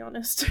Leandrin, to be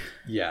honest.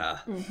 Yeah.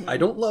 I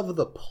don't love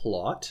the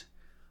plot.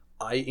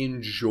 I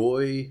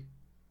enjoy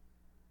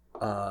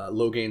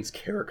Logain's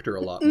character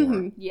a lot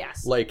more.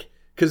 Yes. Like,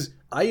 because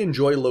I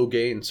enjoy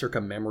Logain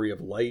circa Memory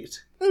of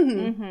Light,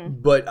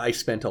 but I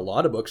spent a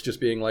lot of books just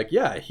being like,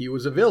 yeah, he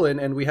was a villain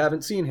and we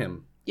haven't seen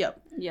him,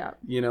 Yep. Yeah.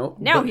 you know?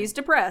 Now But he's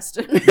depressed.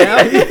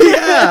 now,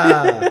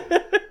 yeah!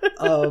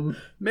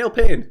 Male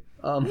pain.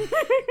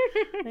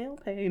 Male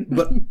pain.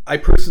 But I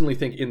personally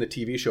think in the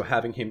TV show,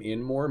 having him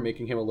in more,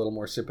 making him a little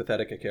more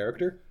sympathetic a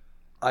character,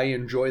 I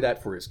enjoy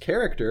that for his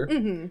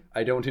character.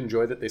 I don't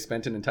enjoy that they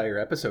spent an entire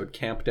episode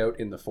camped out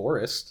in the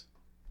forest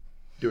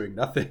doing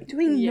nothing.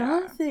 Doing Yeah.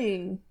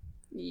 nothing.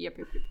 Yep.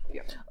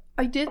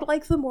 I did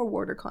like the more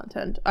warder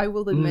content, I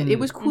will admit. It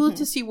was cool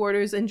to see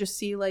warders and just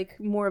see like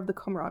more of the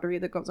camaraderie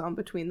that goes on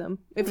between them.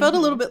 It felt a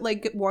little bit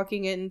like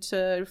walking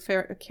into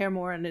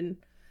Caermorn and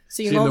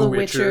seeing all the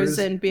Witchers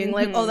and being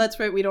like, oh, that's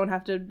right, we don't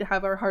have to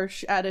have our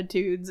harsh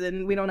attitudes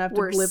and we don't have to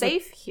We're live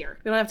safe here.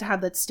 we don't have to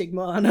have that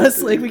stigma on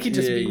us. Like, we can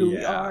just be who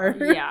we Yeah. are.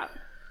 Yeah.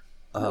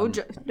 No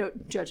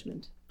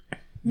judgment.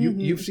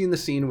 You've seen the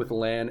scene with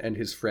Lan and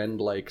his friend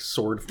like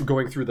sword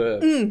going through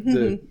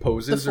the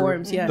poses, The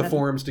forms, yeah. the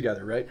forms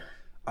together, right?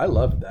 I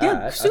loved that. Yeah,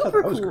 I thought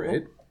super that was cool.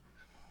 great.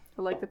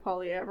 I like the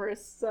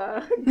polyamorous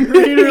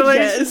green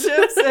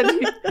relationships.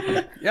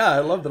 And Yeah, I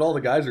love that all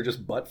the guys are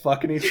just butt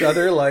fucking each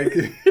other. Like,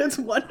 It's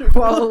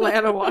wonderful. while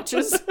Alana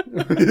watches.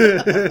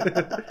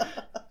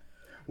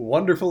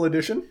 wonderful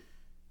addition.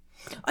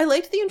 I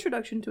liked the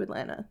introduction to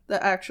Atlanta.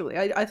 That actually,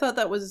 I thought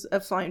that was a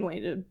fine way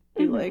to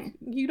be like,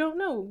 you don't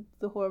know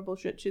the horrible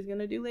shit she's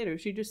gonna do later.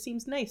 She just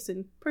seems nice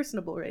and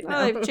personable right now.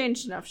 Well, they've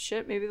changed enough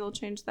shit. Maybe they'll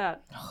change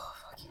that.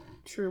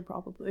 True,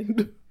 probably.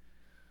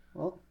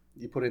 Well,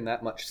 you put in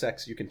that much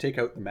sex, you can take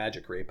out the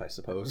magic rape, I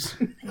suppose.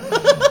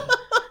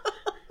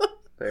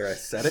 There, I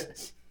said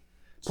it.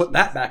 Put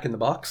that back in the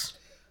box.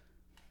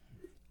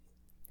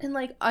 And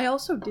like, I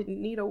also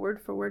didn't need a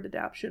word for word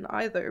adaptation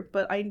either,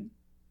 but I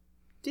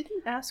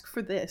didn't ask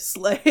for this.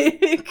 Like,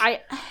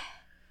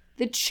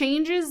 The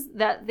changes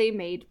that they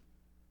made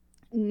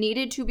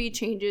needed to be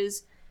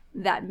changes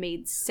that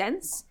made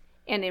sense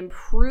and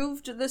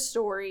improved the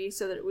story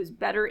so that it was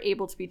better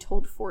able to be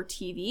told for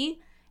TV.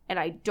 And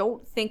I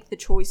don't think the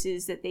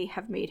choices that they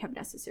have made have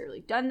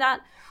necessarily done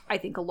that. I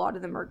think a lot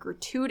of them are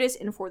gratuitous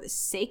and for the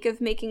sake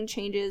of making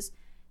changes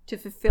to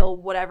fulfill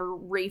whatever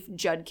Rafe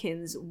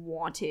Judkins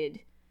wanted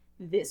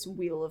this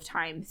Wheel of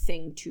Time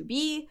thing to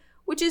be,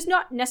 which is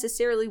not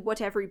necessarily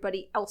what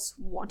everybody else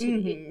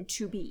wanted it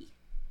to be.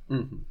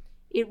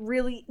 It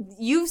really,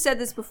 you've said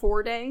this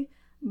before, Dang,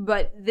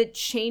 but the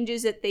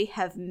changes that they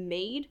have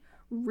made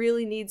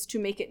really needs to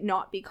make it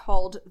not be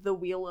called the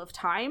Wheel of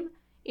Time.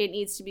 It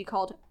needs to be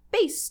called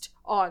based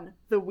on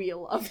the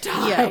Wheel of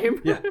Time.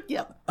 Yeah.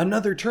 yep.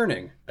 Another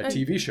Turning, a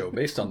TV show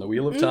based on The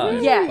Wheel of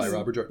Time Yes. by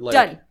Robert Jordan. Like,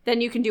 Done.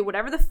 Then you can do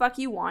whatever the fuck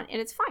you want, and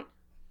it's fine.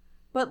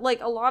 But, like,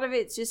 a lot of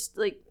it's just,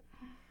 like...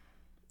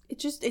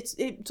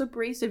 It's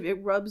abrasive.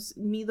 It rubs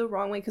me the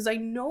wrong way because I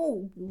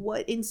know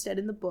what instead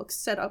in the book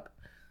set up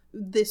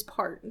this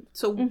part.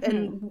 So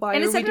and why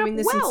And it are we set it up doing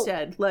this well.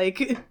 instead?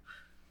 Like,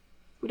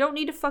 We don't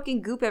need to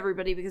fucking goop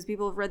everybody because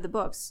people have read the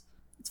books.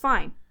 It's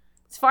fine.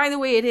 It's fine the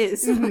way it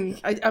is.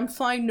 I'm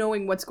fine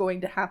knowing what's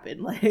going to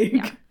happen. Like,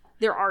 Yeah.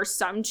 There are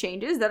some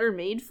changes that are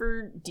made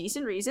for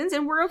decent reasons,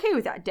 and we're okay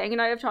with that. Dang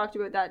and I have talked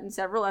about that in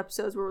several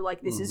episodes where we're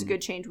like, this is a good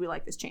change, we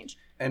like this change.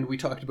 And we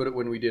talked about it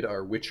when we did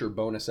our Witcher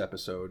bonus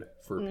episode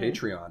for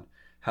Patreon.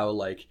 How,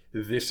 like,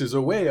 this is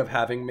a way of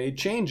having made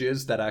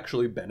changes that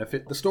actually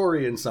benefit the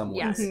story in some way.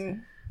 Yes.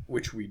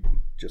 Which we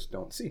just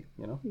don't see,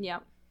 you know?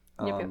 Yep.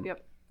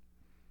 Yep.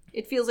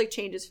 It feels like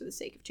changes for the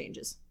sake of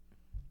changes.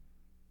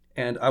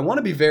 And I want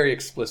to be very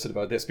explicit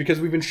about this because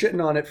we've been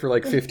shitting on it for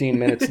like 15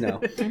 minutes now.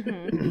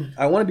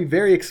 I want to be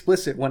very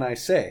explicit when I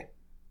say,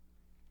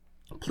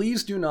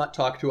 please do not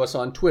talk to us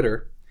on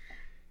Twitter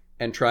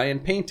and try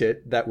and paint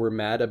it that we're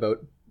mad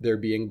about there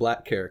being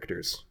black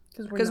characters.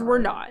 Because we're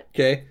not.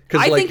 Okay?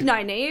 I think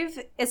Nynaeve,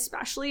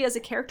 especially as a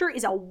character,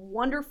 is a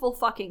wonderful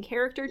fucking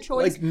character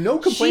choice. Like, no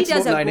complaints She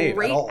does about a Nynaeve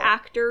great at all.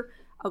 actor.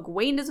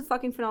 Egwene does a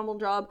fucking phenomenal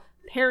job.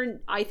 Perrin,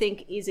 I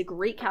think, is a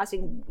great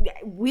casting.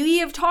 We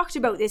have talked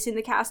about this in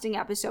the casting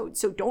episode,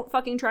 so don't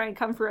fucking try and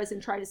come for us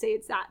and try to say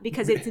it's that,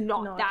 because it's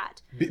not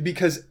that.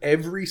 Because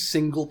every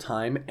single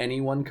time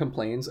anyone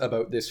complains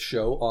about this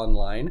show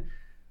online,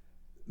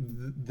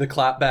 the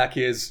clapback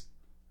is,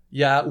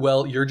 yeah,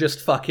 well, you're just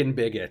fucking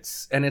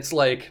bigots. And it's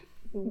like,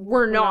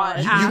 We're not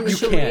you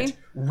actually. can't.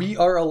 We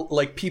are,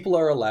 like, people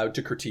are allowed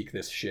to critique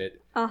this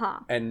shit Uh-huh.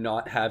 and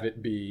not have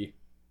it be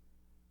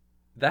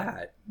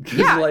that. 'Cause,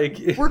 Yeah, like,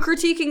 we're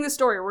critiquing the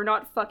story. We're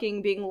not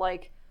fucking being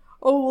like,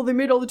 oh, well, they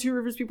made all the Two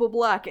Rivers people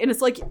black. And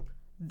it's like,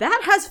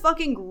 that has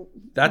fucking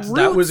that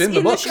roots was in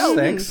the book. show.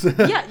 Thanks.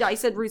 yeah, I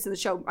said roots in the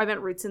show. I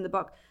meant roots in the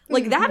book.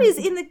 Like, that is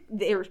in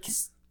their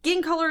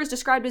skin color is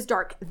described as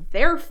dark.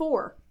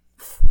 Therefore,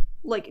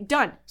 like,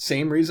 done.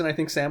 Same reason I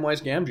think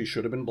Samwise Gamgee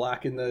should have been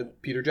black in the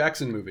Peter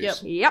Jackson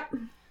movies. Yep.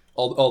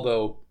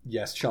 Although,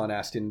 yes, Sean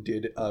Astin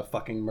did a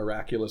fucking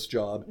miraculous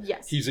job.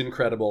 Yes. He's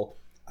incredible.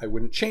 I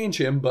wouldn't change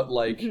him, but,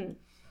 like,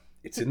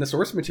 it's in the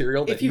source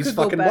material that If you he's could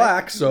go fucking back-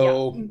 black,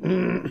 so...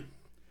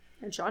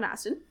 And Sean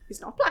Astin, he's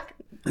not black.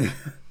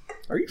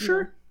 Are you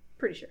sure?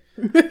 Pretty sure.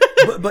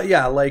 But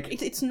yeah, like...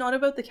 It's not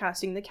about the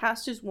casting. The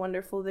cast is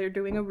wonderful. They're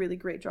doing a really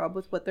great job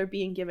with what they're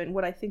being given.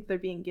 What I think they're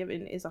being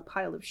given is a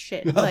pile of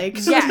shit. Like,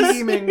 Yes.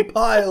 Steaming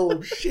pile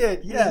of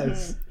shit,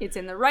 yes. It's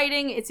in the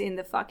writing. It's in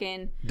the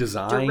fucking...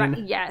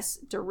 Design.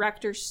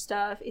 director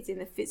stuff. It's in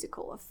the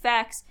physical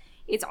effects.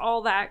 It's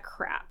all that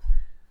crap.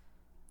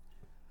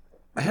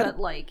 But,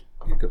 like...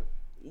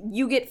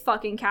 You get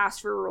fucking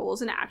cast for a role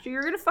as an actor,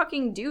 you're gonna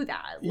fucking do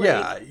that. Like,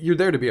 Yeah, you're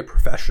there to be a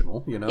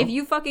professional, you know? if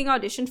you fucking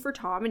auditioned for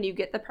Tom and you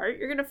get the part,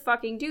 you're gonna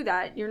fucking do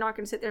that. You're not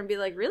gonna sit there and be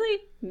like,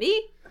 really?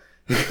 Me?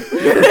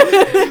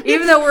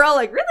 Even though we're all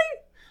like, really?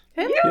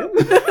 him?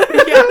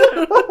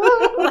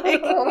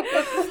 Like,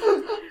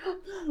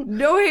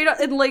 no hate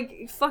and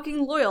like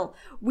fucking Loyal.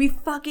 We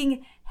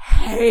fucking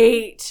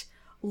hate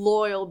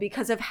Loyal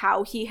because of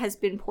how he has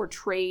been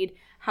portrayed,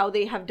 how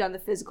they have done the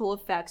physical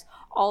effects,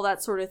 all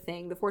that sort of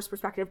thing, the forced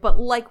perspective. But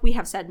like we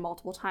have said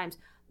multiple times,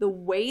 the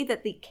way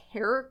that the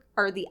character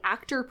or the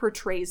actor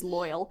portrays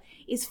Loyal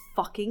is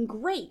fucking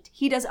great.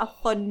 He does a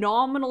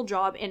phenomenal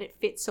job and it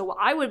fits. So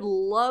I would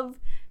love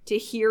to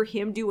hear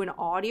him do an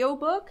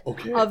audiobook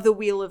of The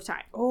Wheel of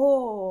Time.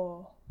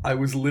 Oh. I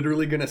was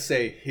literally gonna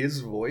say his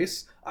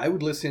voice. I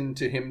would listen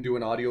to him do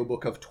an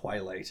audiobook of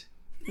Twilight.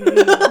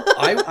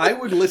 I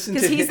would listen to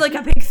Because he's him, like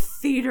a big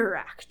theater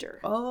actor.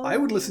 Oh. I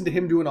would listen to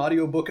him do an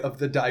audiobook of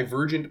the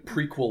Divergent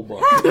prequel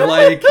book.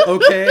 Like,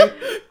 okay.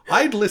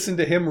 I'd listen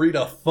to him read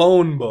a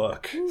phone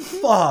book.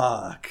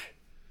 Fuck.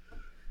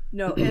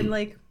 No, and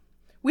like,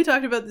 we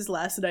talked about this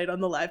last night on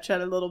the live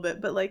chat a little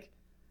bit, but like,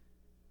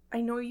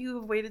 I know you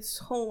have waited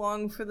so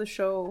long for the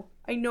show.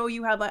 I know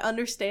you have, I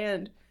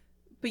understand.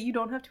 But you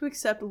don't have to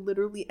accept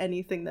literally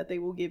anything that they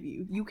will give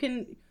you. You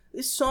can...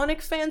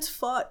 Sonic fans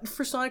fought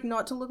for Sonic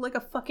not to look like a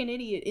fucking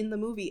idiot in the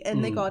movie,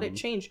 and they got it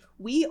changed.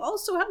 We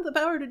also have the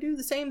power to do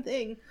the same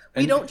thing.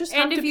 We And- don't just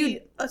have and to if you- be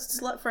a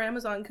slut for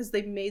Amazon because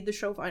they made the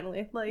show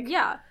finally. Like,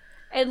 Yeah.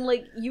 And,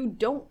 like, you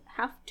don't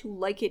have to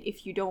like it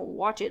if you don't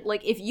watch it.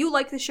 Like, if you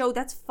like the show,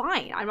 that's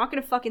fine. I'm not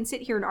gonna fucking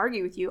sit here and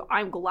argue with you.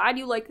 I'm glad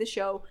you like the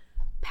show.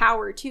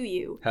 Power to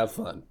you. Have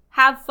fun.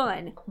 Have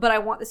fun. But I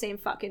want the same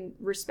fucking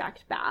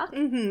respect back.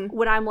 Mm-hmm.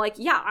 When I'm like,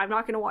 yeah, I'm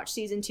not gonna watch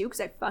season 2 because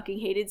I fucking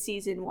hated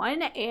season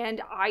 1,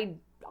 and I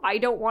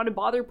don't want to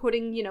bother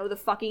putting, you know, the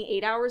fucking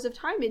 8 hours of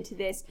time into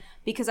this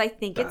because I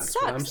think it That's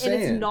what I'm sucks and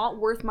it's saying. not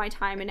worth my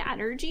time and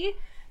energy.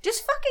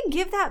 Just fucking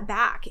give that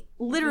back.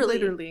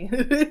 Literally.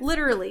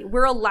 Literally.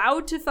 We're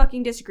allowed to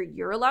fucking disagree.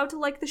 You're allowed to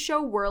like the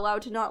show. We're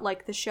allowed to not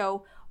like the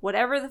show.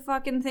 Whatever the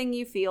fucking thing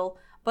you feel.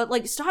 But,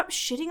 like, stop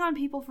shitting on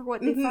people for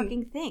what they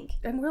fucking think.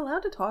 And we're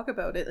allowed to talk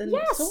about it, and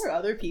Yes. so are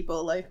other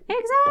people. Like,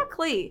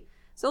 Exactly.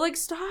 So, like,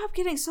 stop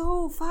getting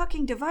so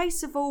fucking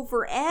divisive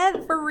over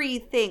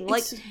everything.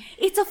 Like,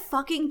 it's a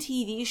fucking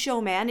TV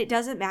show, man. It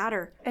doesn't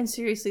matter. and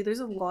seriously, there's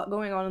a lot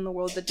going on in the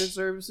world that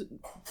deserves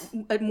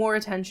more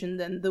attention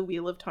than the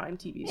Wheel of Time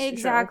TV show.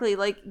 Exactly.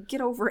 Like,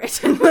 get over it.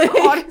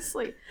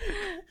 Honestly.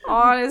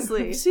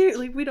 Honestly.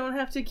 Seriously, we don't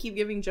have to keep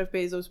giving Jeff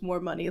Bezos more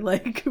money.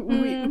 Like,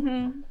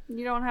 Mhm.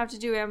 You don't have to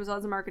do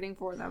Amazon's marketing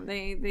for them.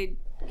 They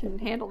can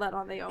handle that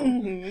on their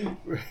own.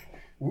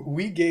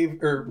 We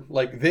gave, or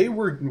like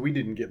we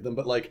didn't give them,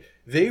 but like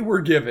they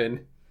were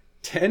given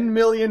 $10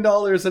 million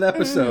an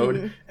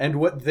episode, and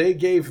what they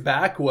gave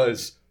back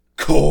was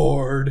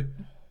Cord.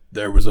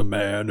 There was a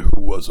man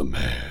who was a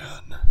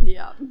man.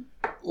 Yeah.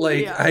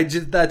 Like, Yeah. I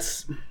just,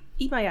 that's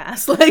eat my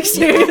ass. Like,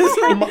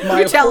 seriously.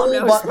 my tell whole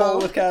him, Knowspo.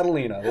 butthole with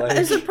Catalina. Like,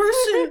 As a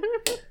person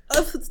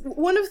of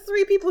one of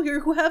 3 people here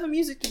who have a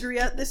music degree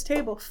at this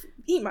table,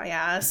 eat my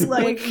ass.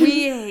 Like, We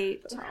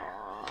hate Tom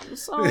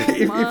so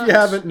if much. you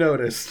haven't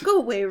noticed. go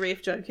away,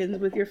 Rafe Judkins,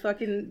 with your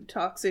fucking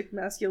toxic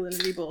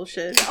masculinity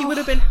bullshit. He would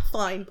have been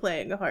fine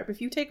playing a harp. If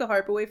you take a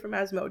harp away from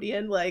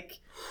Asmodean, like,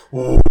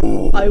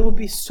 I will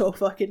be so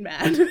fucking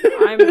mad.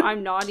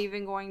 I'm not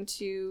even going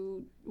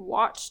to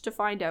watch to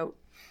find out.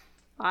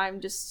 I'm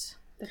just...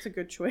 That's a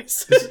good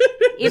choice.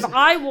 If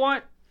I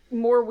want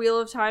more Wheel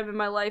of Time in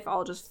my life,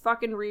 I'll just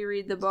fucking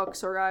reread the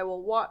books, or I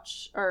will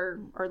watch or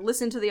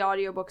listen to the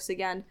audiobooks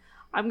again.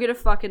 I'm gonna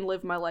fucking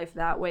live my life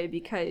that way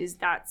because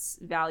that's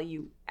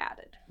value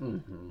added.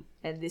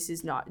 And this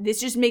is not. This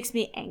just makes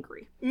me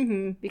angry.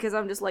 Because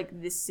I'm just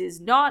like, this is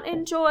not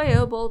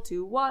enjoyable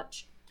to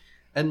watch.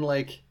 And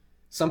like,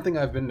 something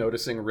I've been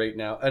noticing right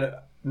now, and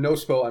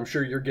Knowspo, I'm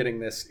sure you're getting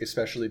this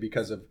especially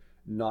because of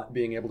not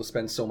being able to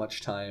spend so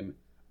much time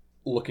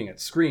looking at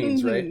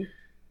screens, right?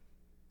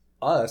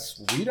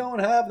 Us, we don't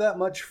have that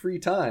much free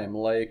time.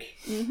 Like,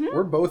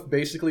 we're both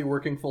basically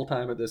working full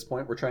time at this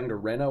point. We're trying to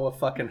reno a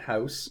fucking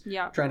house.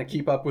 Yeah. Trying to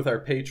keep up with our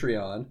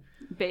Patreon.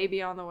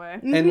 Baby on the way.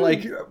 And,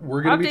 like,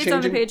 we're going to be Updates changing...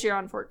 on the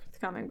Patreon for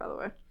coming, by the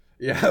way.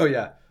 Yeah, oh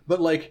yeah.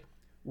 But, like,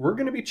 we're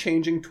going to be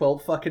changing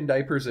 12 fucking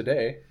diapers a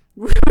day.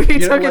 We You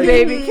know, took a like-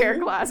 baby care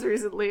class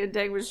recently, and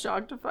Dang was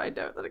shocked to find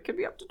out that it could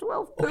be up to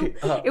 12 poop.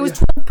 Okay, it was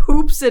yeah. 12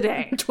 poops a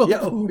day. 12 Yeah,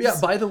 poops. yeah,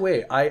 by the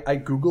way, I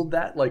Googled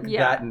that, like, Yeah.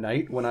 that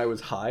night when I was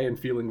high and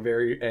feeling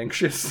very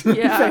anxious.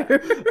 Yeah.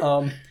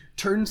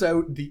 Turns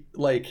out, It's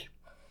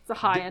the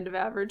high end of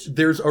average.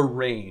 there's a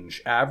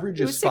range. Average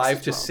It is was 6 to 5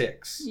 to 12.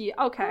 6. Yeah,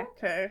 okay.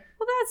 Okay.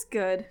 Well, that's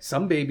good.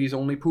 Some babies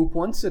only poop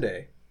once a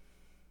day.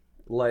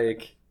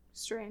 Like,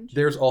 Strange.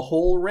 there's a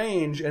whole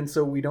range, and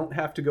so we don't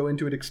have to go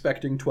into it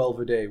expecting 12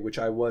 a day, which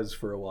I was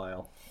for a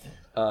while.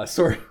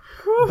 Sorry.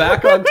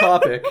 Back on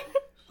topic.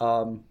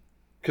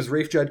 Because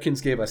Rafe Judkins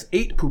gave us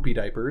 8 poopy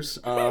diapers.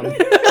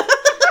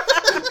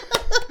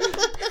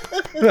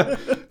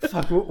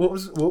 Fuck,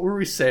 what were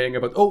we saying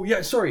about... Oh,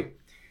 yeah, sorry.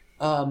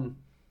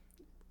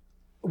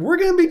 We're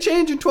going to be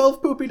changing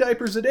 12 poopy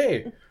diapers a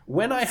day.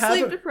 When I have...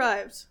 Sleep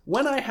deprived.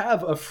 When I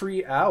have a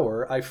free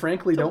hour, I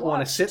frankly don't want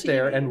watch to sit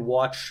there TV. and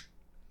watch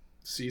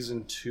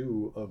season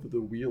 2 of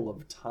The Wheel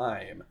of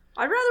Time.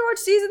 I'd rather watch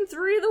season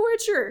 3 of The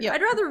Witcher. Yeah.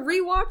 I'd rather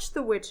rewatch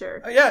The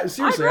Witcher. Yeah,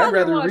 seriously, I'd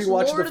rather watch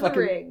rewatch Lord the of fucking...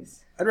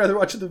 Rings. I'd rather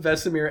watch the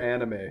Vesemir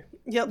anime.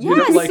 Yep. You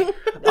know, Yes! like,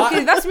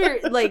 Okay,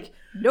 Vesemir, like,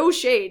 no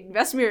shade.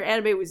 Vesemir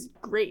anime was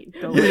great.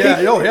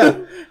 yeah, oh yeah.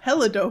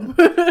 Hella dope.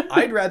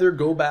 I'd rather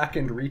go back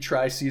and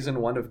retry season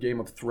 1 of Game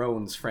of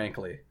Thrones,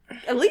 frankly.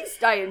 At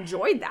least I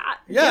enjoyed that.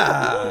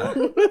 Yeah.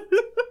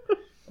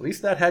 At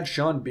least that had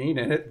Sean Bean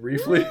in it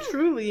briefly.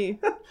 Truly.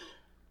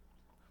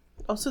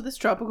 Also, this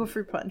tropical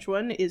fruit punch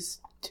one is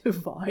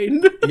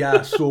divine.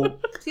 Yeah, so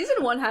Season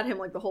 1 had him,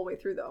 like, the whole way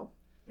through, though.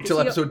 until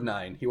he- episode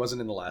 9. He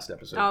wasn't in the last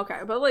episode. Oh, okay,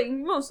 but, like,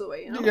 most of the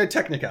way, you know? Yeah,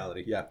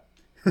 technicality, yeah.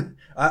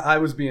 I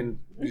was being...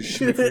 I'm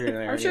sure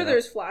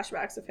there's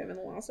flashbacks of him in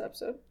the last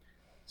episode.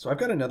 So I've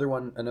got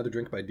another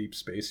drink by Deep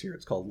Space here.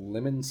 It's called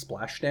Lemon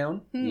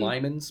Splashdown.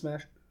 Lemon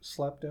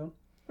Slapdown.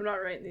 I'm not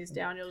writing these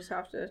down, you'll just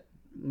have to...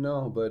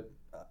 No, but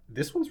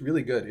this one's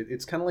really good.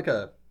 It's kind of like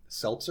a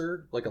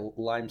seltzer, like a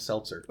lime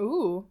seltzer.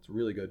 Ooh. It's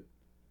really good.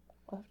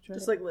 I'll have to try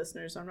Just it. like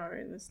listeners, I'm not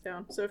writing this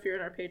down. So if you're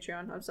in our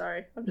Patreon, I'm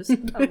sorry. I'm just...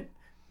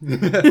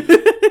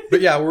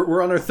 But yeah,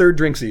 we're on our 3rd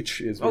drinks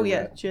each. Is where Oh we're yeah,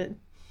 at. shit.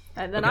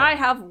 And then Okay. I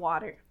have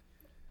water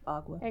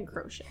Agua. and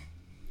crochet.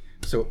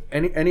 So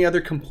any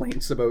other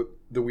complaints about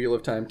the Wheel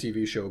of Time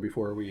TV show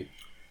before we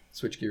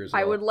switch gears? at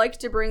I all? would like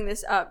to bring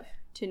this up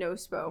to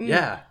Knowspo.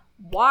 Yeah.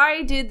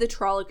 Why did the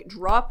Trolloc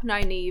drop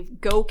Nynaeve,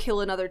 go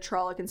kill another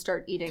Trolloc, and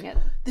start eating it?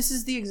 This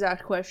is the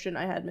exact question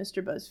I had,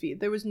 Mr. BuzzFeed.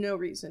 There was no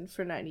reason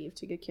for Nynaeve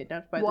to get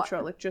kidnapped by What? the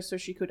Trolloc just so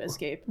she could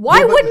escape.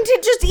 Why No, but- wouldn't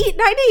it just eat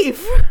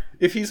Nynaeve?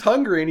 If he's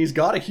hungry and he's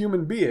got a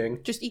human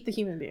being, Just eat the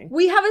human being.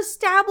 We have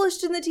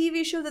established in the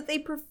TV show that they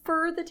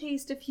prefer the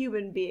taste of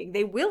human being.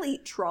 They will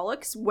eat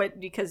Trollocs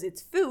because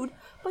it's food,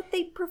 but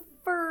they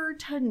prefer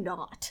to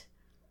not.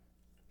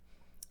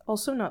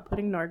 Also, not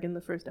putting Narg in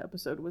the first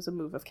episode was a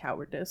move of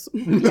cowardice.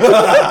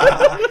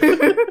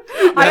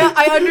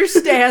 I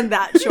understand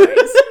that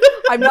choice.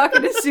 I'm not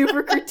going to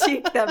super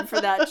critique them for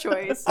that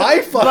choice.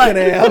 I fucking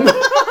am.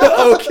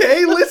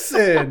 Okay,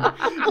 listen.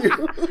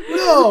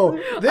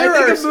 No, there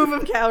I are. think a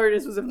move of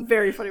cowardice was a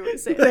very funny way to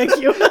say it. Thank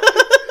you.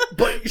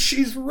 But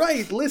she's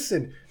right.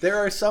 Listen, there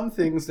are some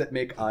things that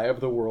make Eye of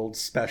the World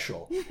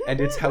special, and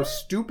it's how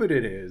stupid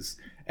it is.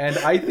 And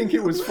I think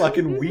it was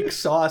fucking weak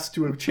sauce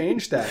to have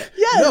changed that.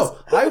 Yes! No,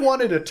 I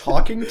wanted a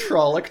talking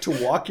Trolloc to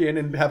walk in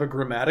and have a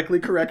grammatically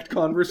correct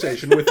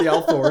conversation with the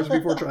Althors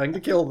before trying to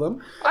kill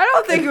them. I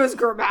don't think it was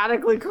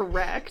grammatically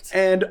correct.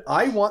 And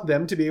I want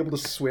them to be able to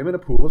swim in a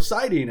pool of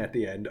Sidene at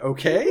the end,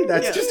 okay?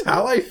 That's Yeah. just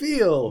how I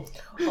feel.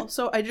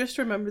 Also, I just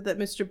remembered that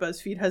Mr.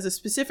 BuzzFeed has a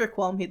specific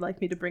qualm he'd like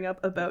me to bring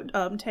up about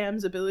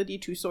Tam's ability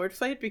to sword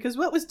fight, because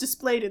what was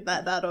displayed in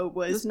that battle It's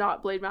was...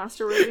 not Blade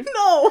Master worthy.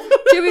 No!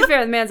 To be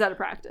fair, the man's out of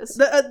practice.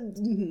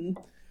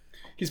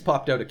 He's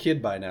popped out a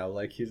kid by now,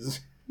 like he's...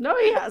 No,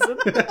 he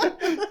hasn't.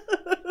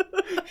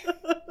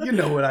 You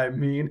know what I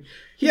mean.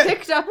 He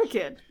picked up a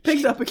kid.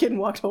 Picked up a kid and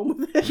walked home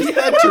with it. He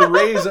had to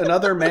raise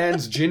another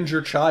man's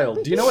ginger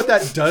child. Do you know what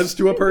that does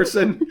to a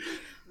person?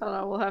 I don't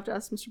know, we'll have to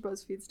ask Mr.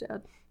 BuzzFeed's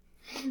dad.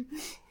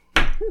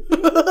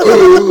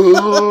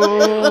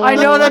 I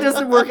know that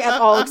doesn't work at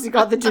all because he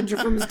got the ginger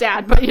from his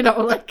dad, but you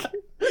know, like...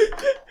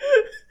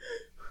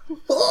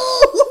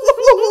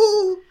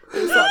 I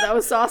just thought that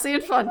was saucy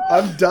and fun.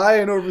 I'm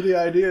dying over the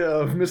idea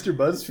of Mr.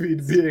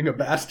 BuzzFeed being a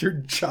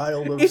bastard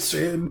child of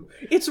sin.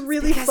 It's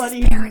really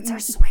funny. Parents are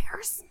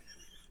swingers.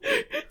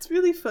 It's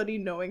really funny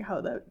knowing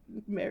how that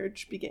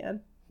marriage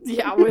began.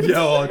 Yeah, with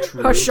Yeah,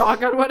 true. a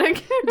shotgun wedding.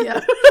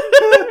 Yeah.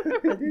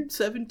 At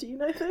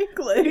 17, I think.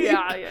 Like,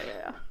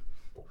 yeah.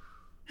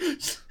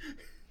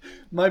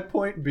 My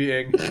point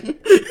being...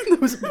 There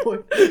was a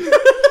point.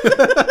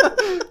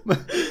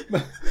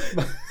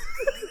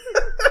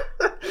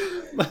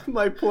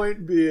 my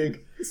point being...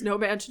 No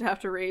man should have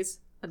to raise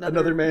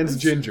Another man's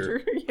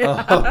ginger.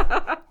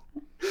 Yeah.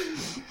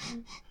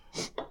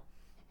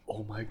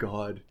 Oh my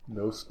god,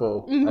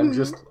 Knowspo. I'm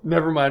just...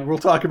 Never mind, we'll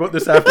talk about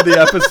this after the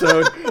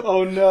episode.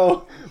 Oh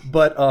no.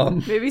 But,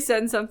 Maybe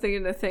send something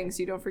in the thing so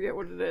you don't forget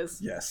what it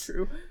is. yes.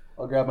 True.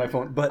 I'll grab my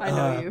phone. But, I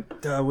know you.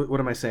 what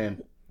am I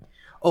saying?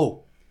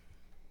 Oh.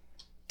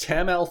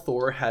 Tam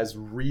Althor has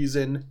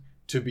reason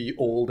to be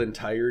old and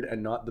tired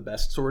and not the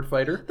best sword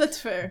fighter. That's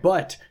fair.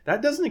 But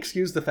that doesn't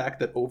excuse the fact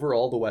that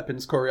overall the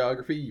weapons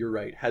choreography, you're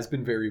right, has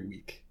been very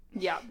weak.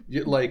 Yeah.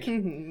 Like...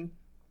 Mm-hmm.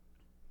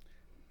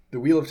 The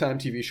Wheel of Time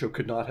TV show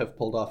could not have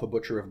pulled off a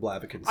Butcher of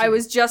Blaviken. I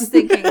was just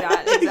thinking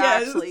that.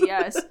 Exactly,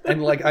 yes.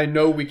 And, like, I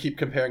know we keep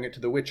comparing it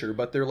to The Witcher,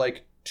 but they're,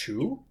 like,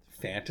 2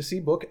 fantasy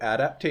book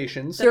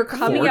adaptations. They're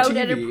coming for out TV.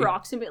 at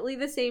approximately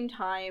the same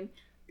time.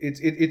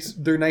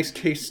 They're nice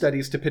case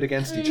studies to pit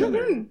against each Mm-hmm.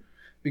 other.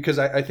 Because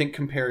I think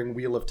comparing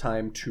Wheel of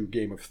Time to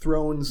Game of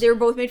Thrones... They were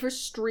both made for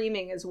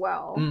streaming as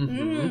well.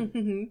 Mhm.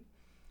 Mm-hmm.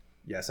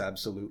 Yes,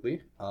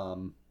 absolutely.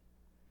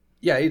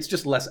 Yeah, it's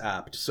just less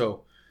apt,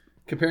 so...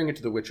 Comparing it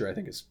to The Witcher, I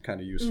think, is kind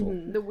of useful.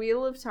 Mm-hmm. The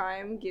Wheel of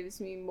Time gives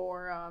me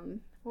more,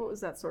 what was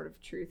that sort of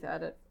truth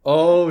at it?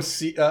 Oh,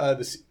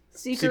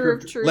 Seeker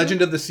of Truth.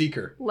 Legend of the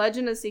Seeker.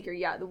 Legend of Seeker,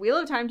 yeah. The Wheel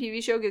of Time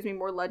TV show gives me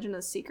more Legend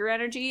of Seeker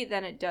energy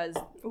than it does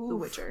The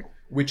Witcher.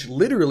 Which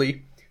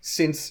literally,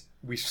 since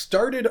we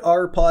started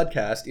our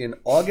podcast in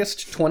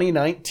August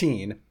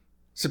 2019,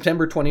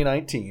 September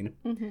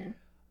 2019,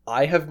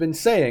 I have been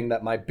saying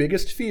that my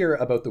biggest fear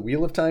about the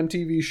Wheel of Time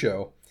TV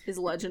show Is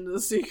Legend of the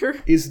Seeker.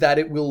 is that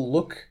it will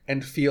look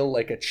and feel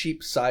like a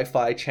cheap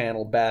sci-fi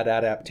channel bad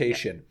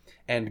adaptation.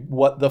 And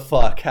what the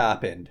fuck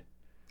happened?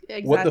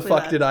 Exactly What the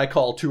fuck that. did I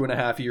call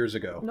 2.5 years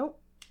ago? Nope.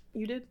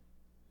 You did.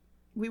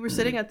 We were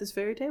sitting at this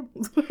very table.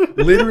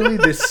 Literally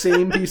this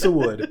same piece of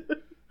wood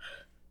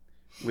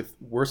with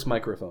worse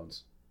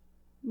microphones.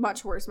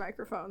 Much worse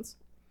microphones.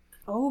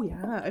 Oh,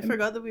 yeah. I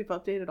forgot that we've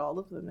updated all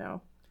of them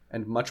now.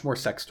 And much more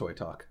sex toy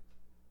talk.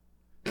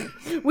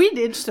 We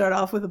did start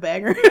off with a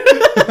banger. We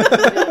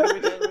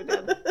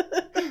did.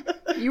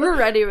 You were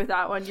ready with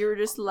that one. You were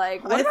just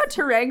like, what about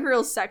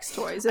Terangriel sex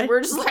toys? And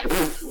we're just like...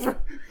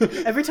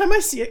 Every time I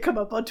see it come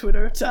up on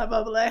Twitter, I'm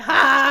like,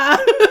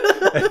 ha!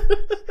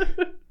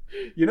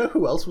 You know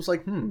who else was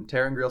like,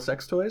 Terangriel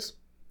sex toys?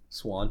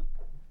 Swan.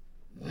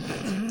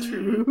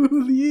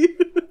 Truly.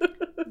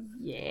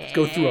 Yeah.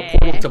 Go through a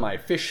portal to my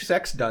fish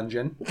sex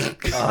dungeon.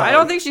 I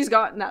don't think she's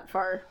gotten that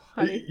far,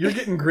 honey. You're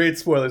getting great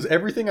spoilers.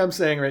 Everything I'm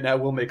saying right now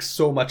will make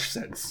so much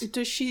sense.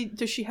 Does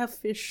she have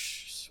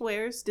fish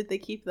swears? Did they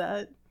keep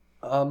that?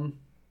 No.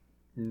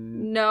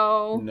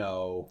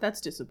 No.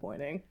 That's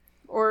disappointing.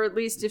 Or at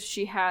least if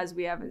she has,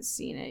 we haven't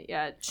seen it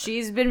yet.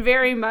 She's been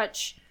very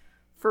much,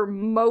 for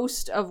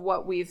most of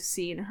what we've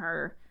seen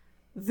her,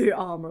 the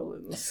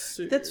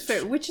Amerlin. That's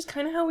fair, which is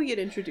kind of how we get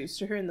introduced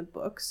to her in the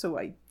book, so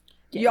I...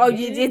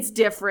 It's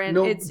different.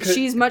 No, 'cause-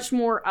 She's much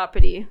more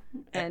uppity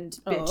and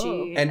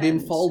bitchy. And in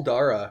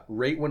Faldara,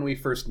 right when we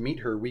first meet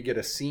her, we get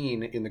a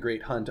scene in The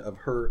Great Hunt of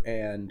her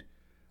and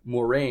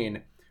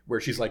Moraine where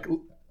she's like,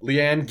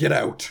 Leanne, get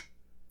out.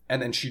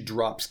 And then she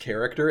drops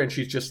character and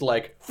she's just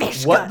like,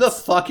 what the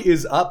fuck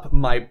is up,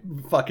 my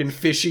fucking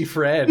fishy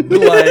friend?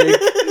 Like,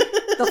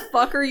 the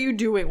fuck are you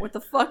doing? What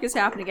the fuck is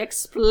happening?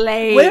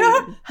 Explain.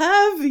 Where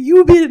have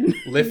you been?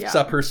 lifts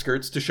up her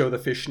skirts to show the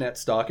fishnet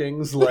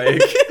stockings.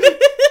 Like,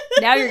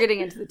 Now you're getting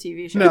into the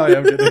TV show. no,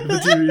 I'm getting the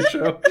TV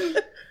show.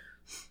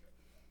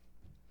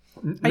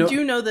 I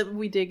do know that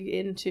we dig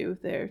into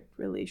their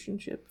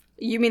relationship.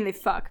 You mean they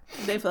fuck?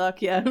 They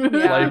fuck, yeah.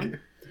 Yeah. Like,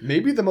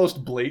 maybe the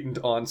most blatant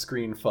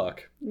on-screen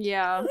fuck.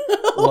 Yeah.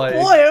 Oh Like-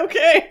 boy,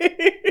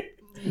 okay.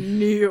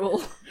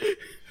 Neil.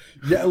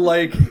 Yeah,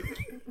 like,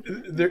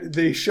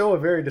 they show a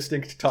very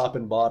distinct top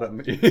and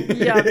bottom in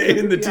Yeah,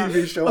 the yeah.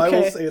 TV show. I will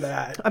Okay. say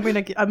that. I'm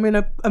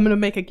gonna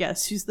make a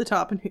guess. Who's the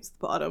top and who's the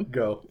bottom?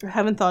 Go. I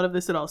haven't thought of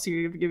this at all, so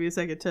you're gonna give me a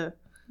second to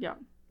Yeah.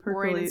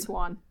 Moraine and percolate.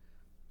 Swan.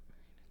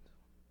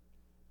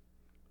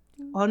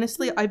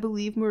 Honestly, I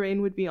believe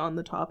Moraine would be on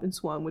the top and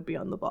Swan would be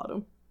on the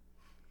bottom.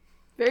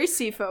 Very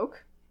sea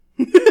folk.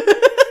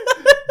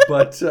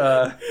 But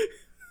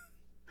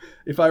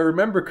if I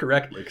remember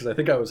correctly, because I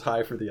think I was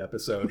high for the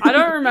episode. I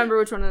don't remember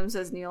which one of them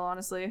says Neil,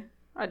 honestly.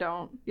 I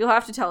don't. You'll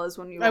have to tell us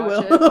when you watch I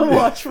will it.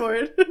 watch for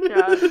it.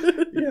 Yeah.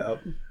 Yeah.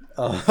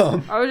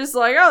 I was just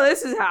like, oh,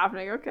 this is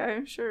happening.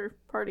 Okay, sure.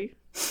 Party.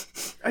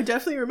 I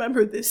definitely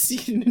remember this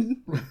scene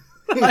in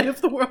Eye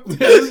of the World.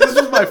 this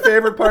was my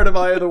favorite part of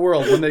Eye of the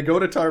World, when they go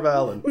to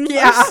Tarvalin.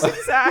 Yeah,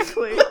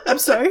 exactly. I'm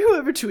sorry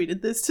whoever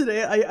tweeted this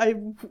today. I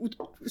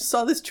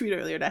saw this tweet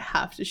earlier and I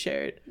have to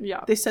share it.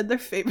 Yeah. They said their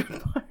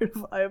favorite part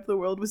of Eye of the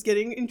World was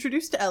getting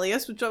introduced to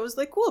Elias, which I was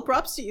like, cool,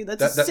 props to you.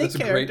 That's a sick That's a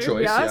great character.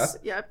 choice, Yes.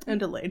 Yep.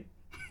 And Elaine.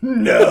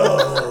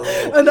 No!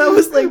 And I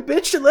was like,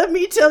 bitch, let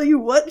me tell you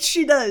what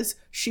she does.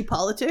 She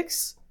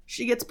politics,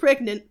 she gets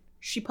pregnant,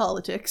 She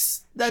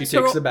politics. She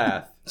takes a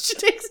bath. She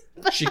takes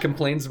a bath. She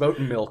complains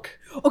about milk.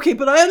 Okay,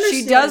 but I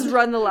understand. She does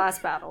run the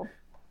last battle.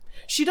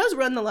 She does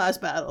run the last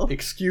battle.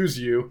 Excuse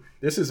you,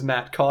 this is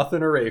Matt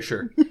Cawthon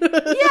Erasure.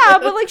 Yeah,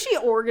 but like she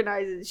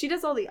organizes. She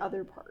does all the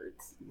other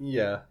parts.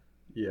 Yeah,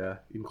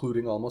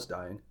 including almost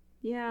dying.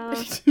 Yeah.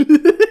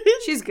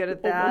 She's good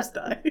at that. Almost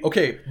died.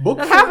 Okay, book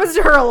That happens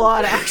to her a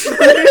lot, actually.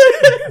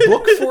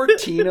 book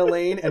 14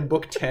 Elaine and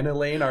book 10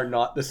 Elaine are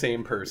not the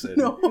same person.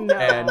 No.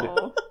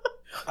 And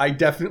I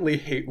definitely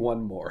hate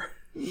one more.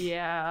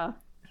 Yeah.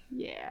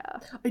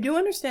 I do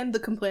understand the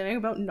complaining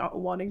about not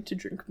wanting to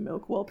drink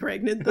milk while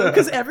pregnant, though,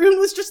 because everyone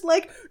was just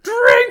like,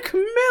 drink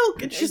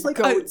milk! And she's like,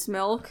 goat's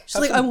milk. She's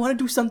like, I want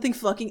to do something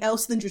fucking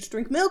else than just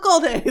drink milk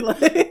all day.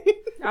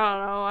 Like,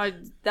 I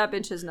don't know. That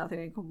bitch has nothing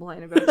to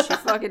complain about. She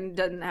fucking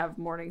doesn't have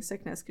morning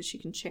sickness because she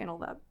can channel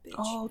that bitch.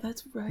 oh,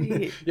 that's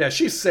right. Yeah,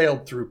 she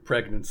sailed through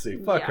pregnancy.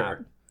 Fuck Yeah.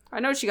 her. I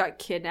know she got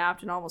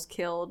kidnapped and almost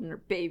killed, and her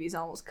baby's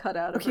almost cut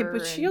out of Okay, her.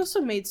 but she and also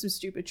made some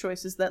stupid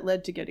choices that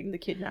led to getting the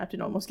kidnapped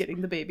and almost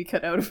getting the baby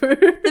cut out of her.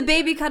 the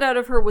baby cut out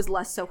of her was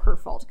less so her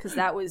fault because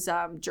that was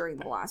during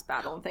the last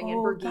battle and thing, and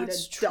Oh,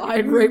 that's Brigida true.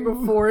 died right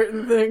before it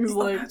and things Oh,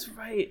 like that's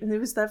right. And it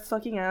was that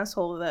fucking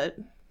asshole that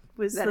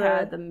was that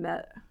had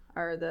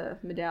the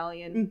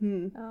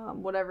medallion, Mhm.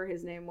 whatever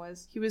his name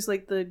was. He was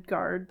like the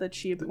guard that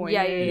she appointed.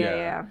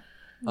 Yeah.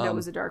 That Um,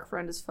 was a dark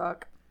friend as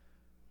fuck.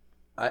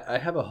 I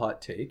have a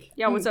hot take,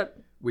 Yeah, what's up?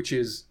 which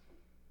is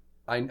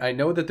I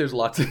know that there's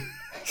lots of...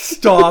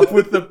 Stop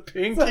with the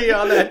pinky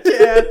on that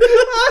can.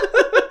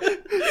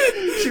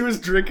 She was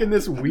drinking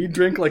this weed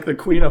drink like the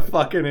Queen of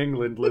fucking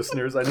England,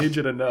 listeners. I need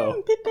you to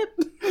know. Pip, pip.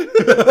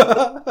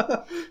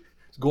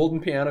 It's golden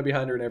piano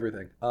behind her and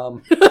everything.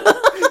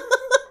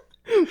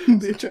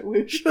 Bitch, I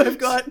wish. I've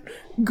got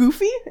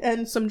Goofy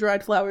and some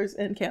dried flowers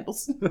and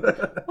candles.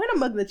 Why not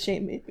mug that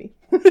Shane made me?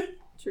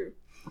 True.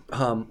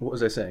 What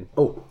was I saying?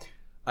 Oh,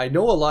 I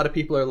know a lot of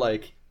people are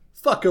like,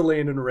 fuck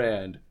Elaine and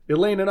Rand.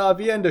 Elaine and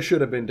Avienda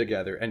should have been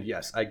together. And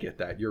yes, I get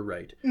that. You're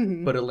right.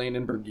 Mm-hmm. But Elaine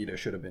and Brigida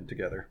should have been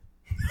together.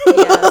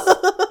 Yes.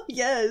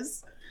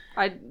 Yes.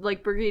 I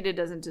like Brigida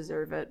doesn't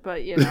deserve it,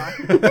 but you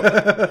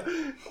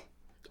know.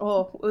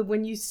 Oh,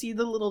 when you see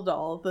the little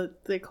doll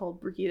that they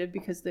called Brigida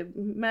because they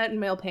Matt and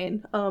Male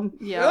Pain.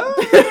 Yeah.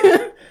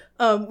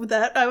 With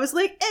that, I was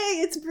like,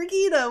 hey, it's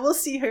Brigida. We'll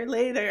see her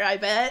later, I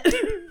bet.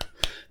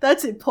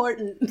 That's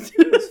important.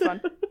 It's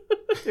fun.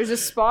 There's a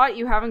spot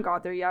you haven't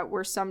got there yet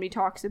where somebody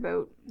talks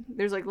about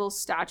there's like little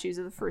statues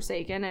of the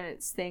Forsaken and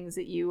it's things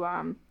that you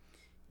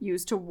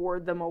use to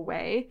ward them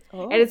away.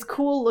 Oh. And it's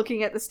cool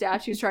looking at the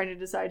statues trying to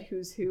decide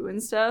who's who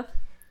and stuff.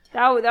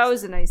 That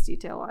was a nice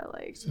detail I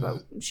liked,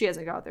 but she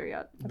hasn't got there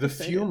yet. The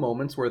few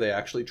moments where they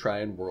actually try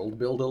and world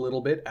build a little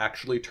bit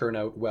actually turn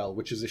out well,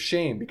 which is a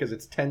shame because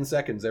it's 10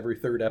 seconds every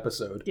third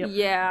episode. Yep.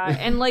 Yeah,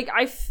 and like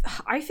I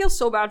feel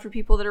so bad for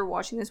people that are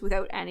watching this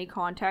without any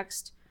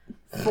context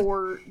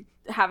for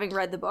having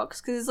read the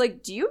books, because it's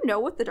like, do you know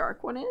what the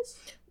Dark One is?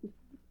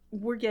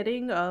 We're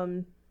getting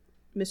Mr.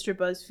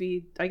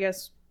 BuzzFeed, I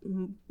guess.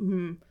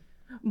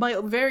 My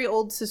very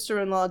old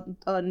sister-in-law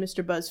on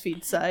Mr.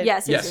 BuzzFeed's side.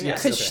 Yes.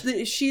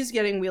 Because she's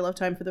getting Wheel of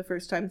Time for the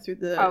first time through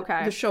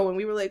the show, and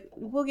we were like,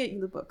 we'll get you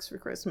the books for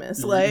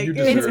Christmas. Like, you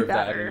it's deserve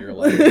that better. in your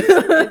life. It's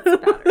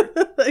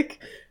better. Like,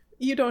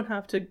 you don't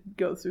have to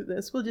go through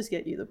this. We'll just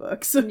get you the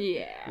books.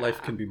 Yeah.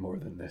 Life can be more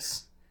than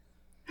this.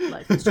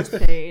 Life is just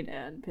pain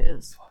and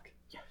piss.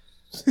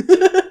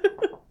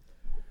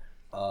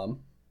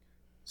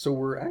 So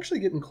we're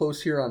actually getting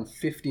close here on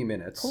 50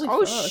 minutes. Holy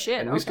Oh fuck. shit.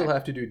 and we okay. still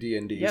have to do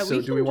D&D. Yeah, so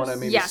we do can we want to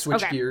just- maybe Yes,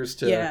 switch okay. gears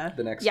to Yeah.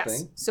 the next Yes.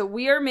 thing? So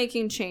we are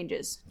making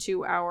changes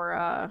to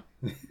our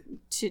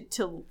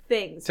to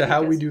things. To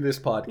how we because- do this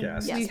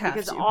podcast. Yes, We have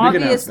because to. Big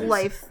obvious announcements.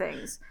 life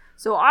things.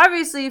 So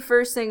obviously,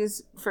 first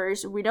things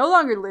first, we no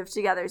longer live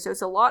together, so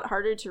it's a lot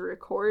harder to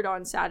record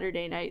on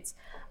Saturday nights.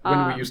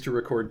 When we used to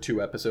record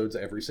 2 episodes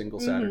every single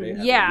Saturday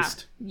at Yeah,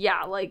 least.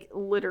 yeah, like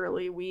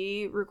literally,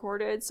 we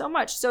recorded so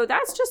much. So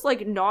that's just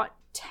like not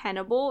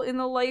tenable in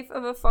the life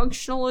of a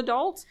functional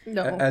adult.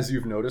 No. As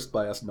you've noticed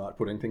by us not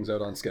putting things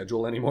out on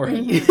schedule anymore.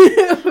 And,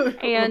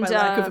 my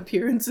lack of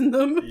appearance in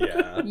them.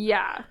 Yeah.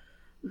 Yeah.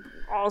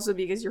 Also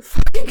because you're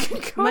fucking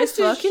concussed My as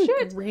fucking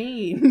shit.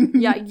 brain.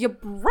 Yeah, your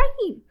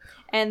brain.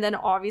 And then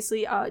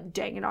obviously,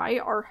 Dang and I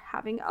are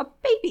having a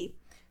baby.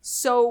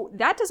 So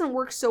that doesn't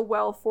work so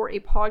well for a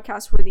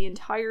podcast where the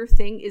entire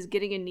thing is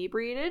getting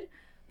inebriated,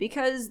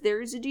 because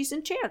there's a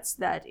decent chance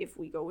that if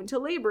we go into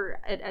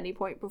labor at any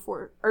point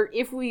before, or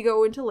if we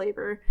go into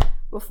labor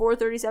before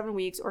 37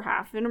 weeks or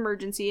have an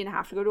emergency and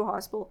have to go to a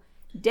hospital,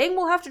 Dang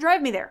will have to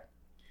drive me there.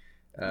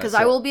 Because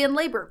I will be in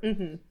labor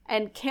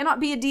and cannot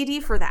be a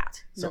DD for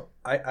that. So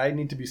I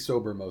need to be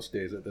sober most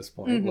days at this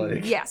point.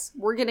 Like, Yes,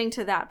 we're getting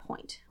to that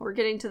point. We're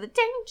getting to the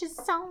danger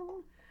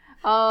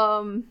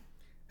zone.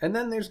 and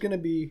then there's going to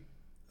be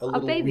a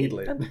little baby.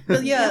 weedlet.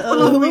 Yeah, a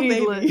little little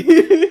baby.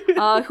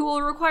 baby. Who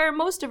will require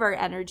most of our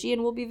energy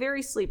and will be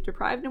very sleep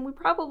deprived, and we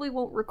probably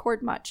won't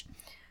record much.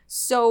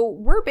 So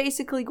we're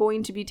basically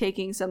going to be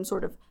taking some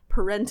sort of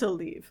parental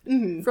leave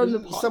from the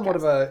podcast. Somewhat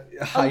of a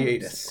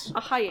hiatus. A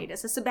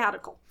hiatus, a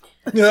sabbatical.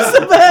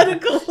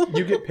 Sabbatical.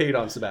 You get paid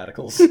on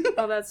sabbaticals.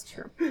 Oh, that's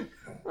true.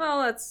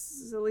 Well,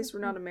 that's at least we're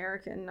not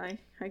American.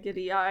 I get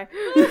EI.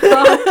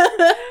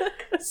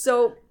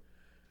 So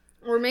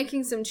we're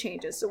making some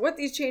changes. So what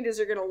these changes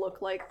are going to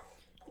look like.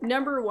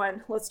 Number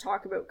one, let's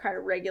talk about kind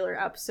of regular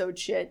episode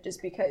shit,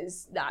 just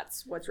because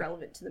that's what's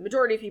relevant to the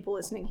majority of people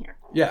listening here.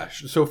 Yeah,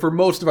 so for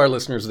most of our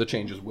listeners, the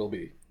changes will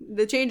be.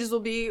 The changes will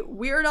be,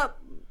 we're not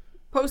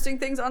posting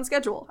things on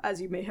schedule.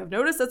 As you may have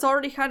noticed, that's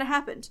already kind of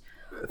happened.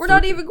 We're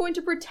not even going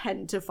to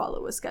pretend to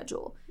follow a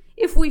schedule.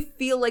 If we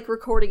feel like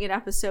recording an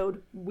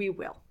episode, we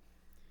will.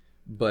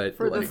 But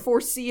For the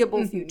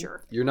foreseeable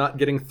future. You're not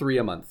getting 3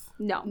 a month.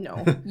 No.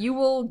 You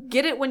will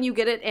get it when you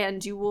get it,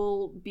 and you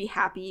will be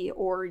happy,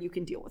 or you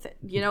can deal with it.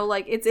 You know,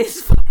 like,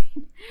 it's fine.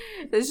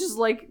 It's just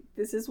like,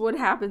 this is what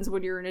happens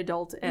when you're an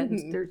adult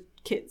and there's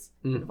kids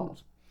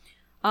involved.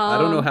 I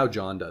don't know how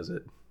John does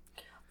it.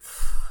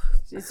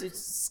 It's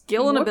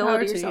skill and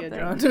ability or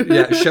something.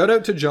 Yeah, shout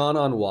out to John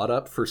on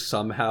WoT for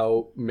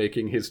somehow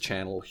making his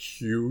channel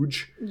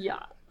huge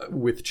Yeah.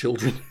 with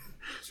children.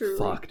 Truly.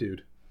 Fuck,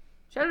 dude.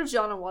 Shout out to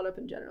John and WoT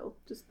in general.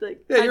 Just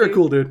like, Yeah, you're a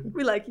cool dude.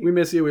 We like you. We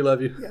miss you. We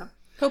love you. Yeah.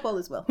 Hope all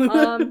is well.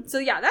 So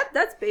yeah,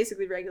 that's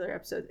basically regular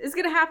episode. It's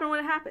gonna happen when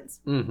it happens.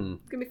 Mm-hmm.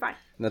 It's gonna be fine.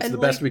 And that's And the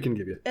best like- we can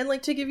give you. And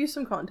like, to give you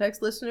some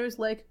context, listeners,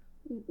 like,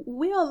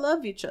 we all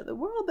love each other.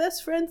 We're all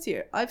best friends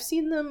here. I've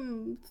seen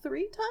them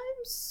 3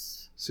 times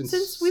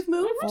since we've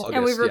moved. August,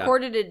 And we've yeah.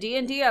 recorded a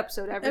D&D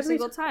episode every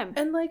single time.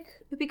 And like,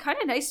 It'd be kind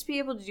of nice to be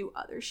able to do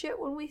other shit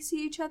when we see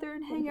each other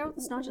and hang out.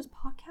 It's not just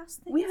podcast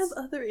things. we have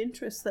other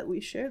interests that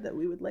we share that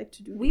we would like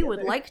to do We would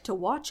together. like to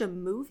watch a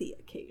movie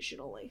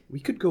occasionally.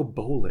 We could go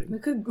bowling.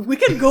 We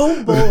could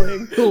go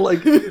bowling.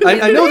 Like,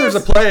 I know there's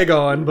a plague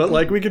on, but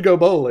like, we could go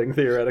bowling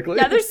theoretically.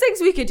 Yeah, there's things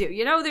we could do.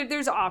 You know,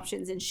 there's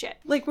options and shit.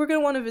 Like, we're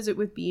gonna want to visit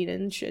with Bean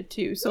and shit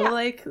too. So Yeah.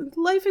 like,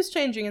 life is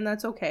changing and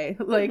that's okay.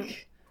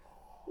 Like,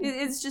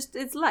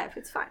 It's life.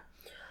 It's fine.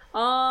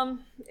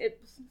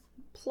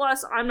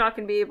 Plus, I'm not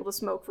going to be able to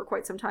smoke for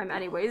quite some time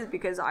anyways,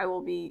 because I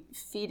will be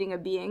feeding a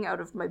being out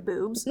of my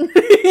boobs.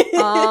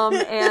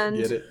 And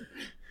Get it?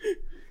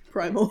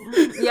 primal.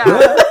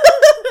 yeah.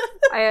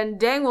 And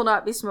Dang will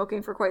not be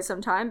smoking for quite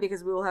some time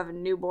because we will have a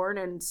newborn,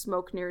 and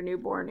smoke near a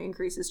newborn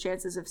increases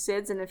chances of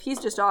SIDS. And if he's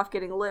just off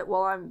getting lit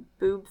while I'm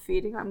boob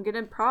feeding, I'm going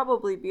to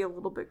probably be a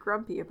little bit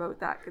grumpy about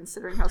that,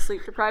 considering how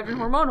sleep deprived and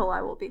hormonal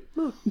I will be.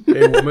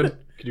 Hey, woman,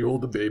 can you hold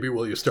the baby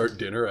while you start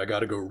dinner? I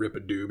gotta go rip a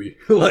doobie.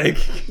 Like,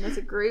 That's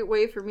a great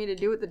way for me to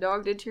do what the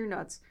dog did to your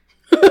nuts.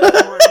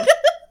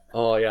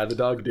 oh yeah, the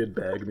dog did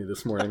bag me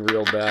this morning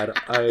real bad.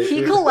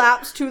 He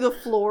collapsed to the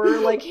floor,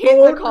 like hit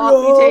the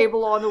coffee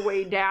table on the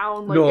way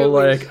down. Like, No, it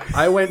was- like,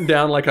 I went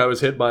down like I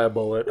was hit by a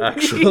bullet,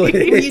 actually.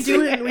 Were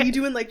you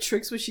doing like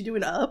tricks? Was she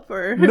doing up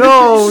or?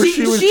 No,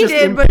 she was just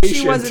did, impatient. but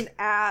she wasn't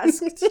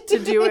asked to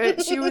do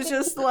it. She was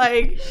just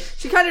like,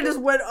 she kind of just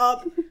went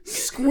up,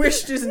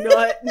 squished his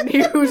nut, and he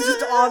was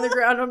just on the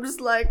ground. I'm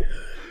just like,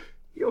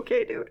 you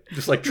okay, dude?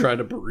 Just like trying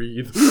to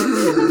breathe.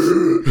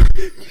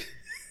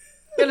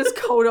 Got his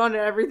coat on and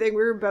everything.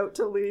 We were about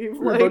to leave.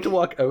 We're about to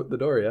walk out the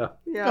door, yeah.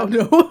 Yeah, Oh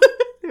no.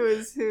 it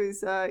was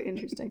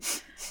interesting.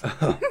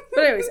 But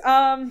anyways,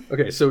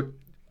 Okay, so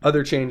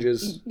other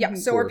changes. yeah,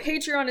 so our for-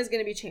 Patreon is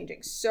going to be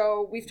changing.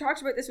 So we've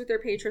talked about this with their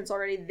patrons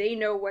already. They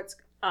know what's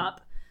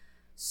up.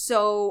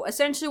 So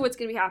essentially what's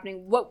going to be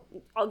happening,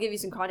 I'll give you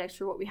some context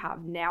for what we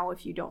have now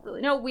if you don't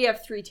really know. We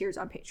have 3 tiers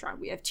on Patreon.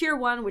 We have tier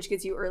 1, which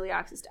gets you early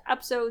access to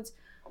episodes.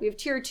 We have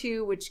tier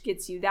 2, which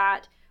gets you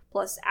that,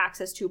 plus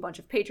access to a bunch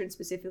of patrons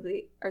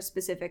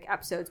specific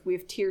episodes. We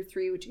have tier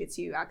 3, which gets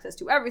you access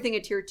to everything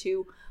at tier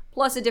 2,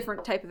 plus a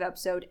different type of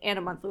episode and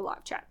a monthly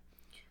live chat.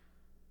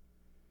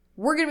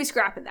 We're going to be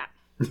scrapping that.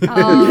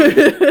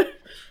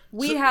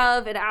 We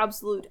have an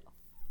absolute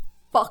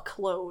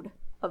fuckload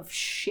of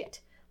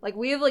shit. Like,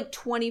 we have like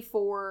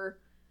 24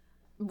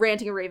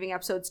 ranting and raving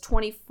episodes,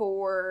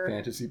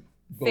 24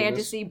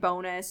 fantasy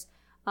bonus.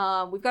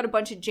 We've got a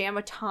bunch of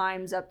JAMA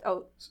times up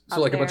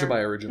like there. a bunch of my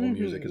original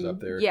music is up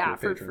there. Yeah,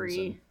 for for patrons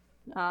free.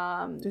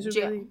 There's a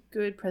really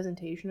good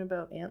presentation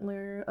about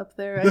Antler up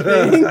there, I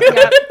and- think.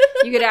 Yep.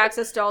 You get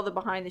access to all the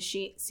behind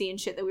the scene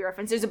shit that we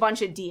reference. There's a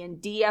bunch of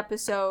D&D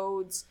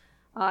episodes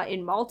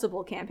in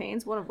multiple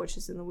campaigns, one of which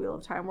is in the Wheel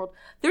of Time world.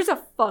 There's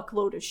a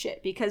fuckload of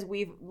shit because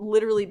we've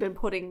literally been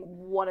putting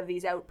one of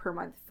these out per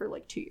month for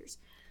like 2 years.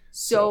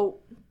 So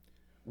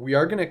we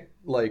are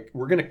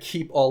we're gonna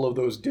keep all of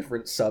those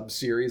different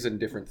sub-series and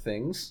different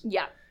things.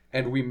 yeah.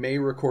 And we may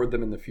record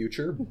them in the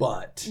future,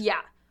 but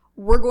Yeah.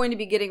 We're going to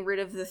be getting rid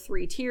of the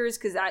 3 tiers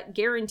because that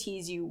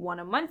guarantees you one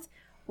a month.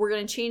 We're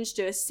going to change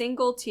to a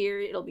single tier.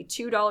 It'll be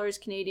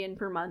 $2 Canadian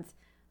per month.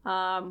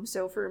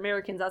 So for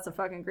Americans, that's a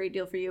fucking great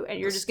deal for you. And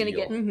you're just going to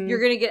get, you're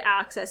going to get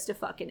access to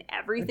fucking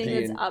everything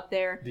that's up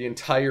there. the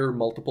entire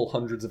multiple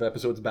hundreds of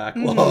episodes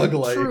backlog.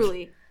 Like,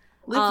 Truly.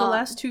 Live the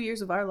last 2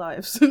 years of our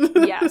lives.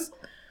 Yes.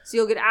 So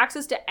you'll get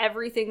access to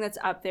everything that's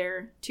up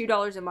there,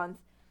 $2 a month.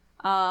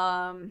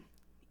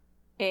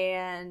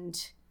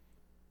 and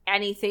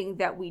anything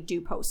that we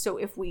do post. So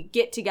if we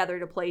get together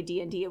to play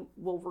D&D,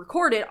 we'll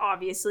record it,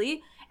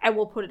 obviously, and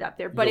we'll put it up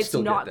there. But You'll it's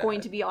still get not that.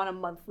 going to be on a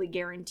monthly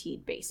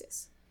guaranteed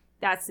basis.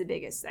 That's the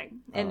biggest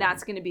thing. And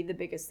that's going to be the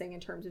biggest thing in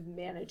terms of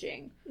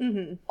managing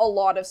a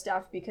lot of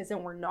stuff, because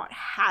then we're not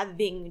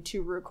having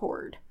to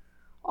record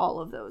all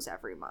of those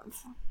every month.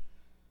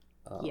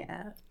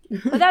 Yeah.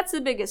 But that's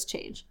the biggest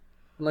change.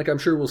 Like, I'm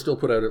sure we'll still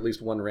put out at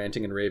least one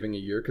ranting and raving a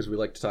year because we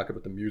like to talk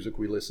about the music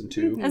we listen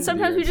to. And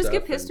sometimes we just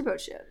get pissed and, about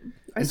shit.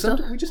 And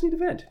sometimes we just need a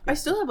vent. I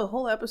still have a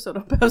whole episode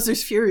on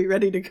Bowser's Fury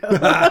ready to go.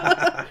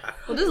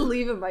 We'll just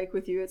leave a mic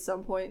with you at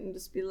some point and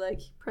just be like,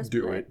 press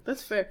Do play. it.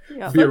 That's fair.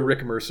 Yeah. Be a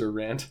Rick Mercer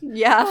rant.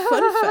 Yeah.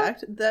 Fun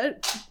fact,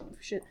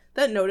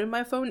 that note in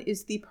my phone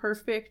is the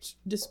perfect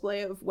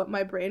display of what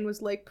my brain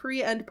was like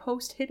pre and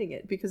post hitting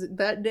it, because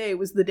that day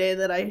was the day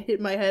that I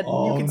hit my head,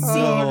 and you can see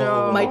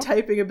no. my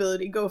typing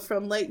ability go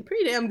from like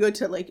pretty damn good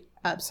to like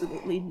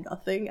absolutely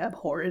nothing,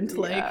 abhorrent. Yeah.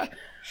 Like,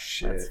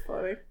 Shit. That's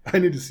funny. I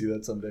need to see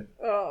that someday.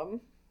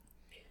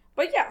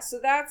 But yeah, so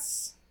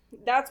that's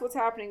what's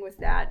happening with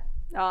that.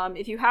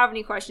 If you have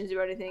any questions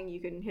about anything, you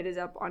can hit us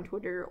up on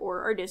Twitter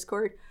or our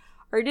Discord.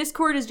 Our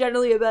Discord is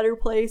generally a better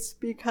place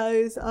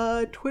because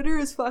Twitter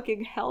is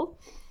fucking hell.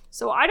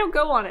 So I don't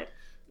go on it,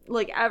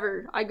 like,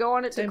 ever. I go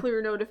on it Same. to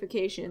clear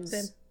notifications.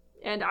 Same.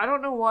 And I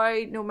don't know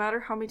why, no matter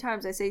how many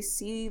times I say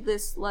see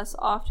this less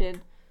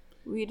often,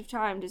 Weed of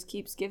Time just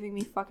keeps giving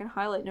me fucking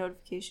highlight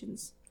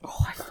notifications.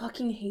 oh, I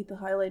fucking hate the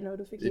highlight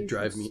notifications. It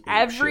drives me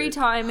Every apeshit.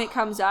 time it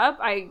comes up,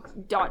 I ...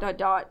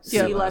 see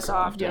Yeah. less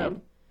often. Yeah.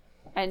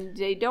 And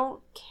they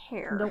don't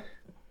care. Nope.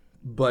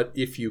 But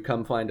if you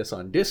come find us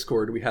on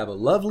Discord, we have a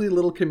lovely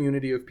little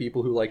community of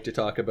people who like to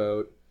talk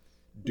about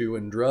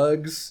doing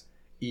drugs,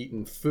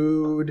 eating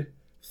food,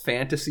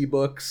 fantasy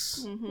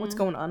books. What's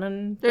going on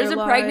in There's their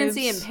a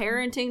pregnancy and lives.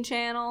 parenting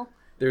channel.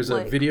 There's a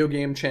Like- video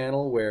game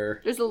channel where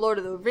There's the Lord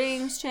of the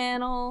Rings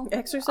channel.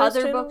 Exercise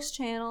Other channel? books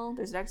channel.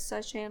 There's an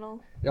exercise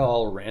channel.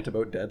 I'll rant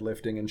about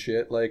deadlifting and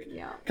shit. Like,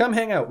 Yeah. come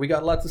hang out. We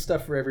got lots of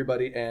stuff for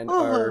everybody, and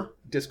our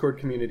Discord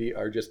community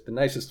are just the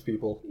nicest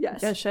people.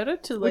 Yes. Yeah, shout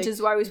out to like Which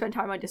is why we spend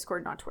time on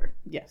Discord, not Twitter.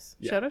 yes,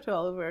 Yeah. shout out to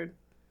all of our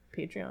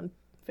Patreon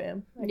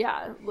fam.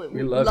 Yeah.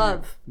 We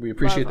love you. We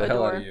appreciate the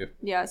hell out of you.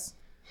 Yes.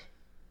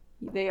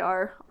 They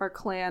are our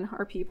clan,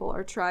 our people,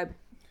 our tribe.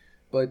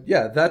 But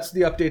yeah, that's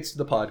the updates to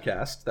the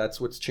podcast.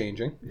 That's what's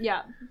changing.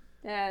 Yeah.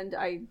 And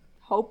I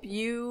hope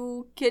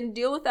you can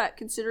deal with that,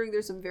 considering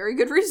there's some very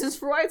good reasons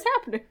for why it's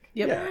happening.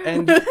 Yep. Yeah,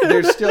 and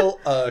there's still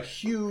a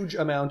huge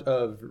amount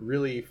of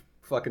really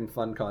fucking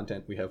fun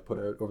content we have put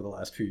out over the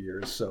last few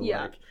years. So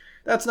Yeah. like,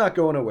 that's not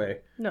going away.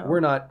 No. We're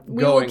not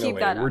We will going keep away.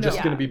 that up. We're just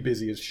Yeah. going to be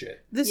busy as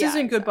shit. This Yeah,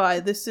 isn't exactly. goodbye.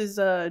 This is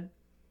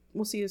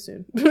we'll see you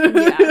soon.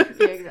 Yeah,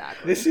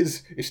 exactly. This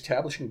is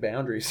establishing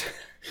boundaries.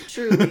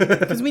 Truly.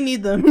 Because we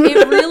need them.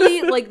 It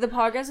really, like, the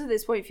podcast at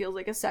this point feels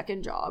like a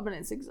second job, and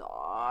it's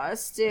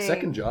exhausting.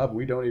 Second job,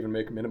 we don't even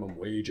make minimum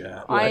wage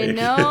at. I Like,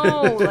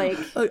 know, like,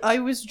 I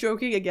was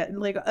joking again.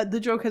 Like the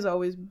joke has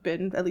always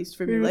been, at least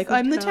for me, You're like the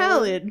I'm the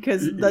talent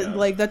because Yeah.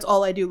 like that's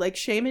all I do. Like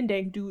Shame and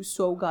Dang do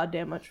so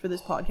goddamn much for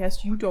this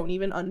podcast. You don't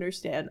even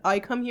understand. I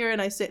come here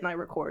and I sit and I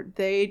record.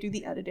 They do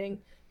the editing.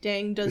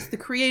 Dang does the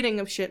creating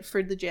of shit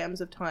for the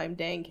Jams of Time.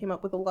 Dang came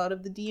up with a lot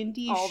of the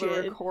D&D all shit.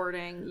 the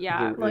recording.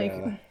 Yeah. like,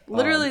 yeah.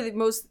 Literally,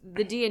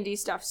 the D&D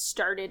stuff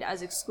started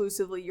as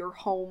exclusively your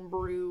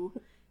homebrew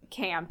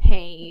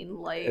campaign.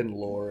 Like, and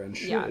lore and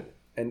shit. Yeah.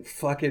 And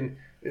fucking,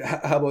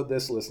 how about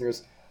this,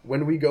 listeners?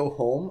 When we go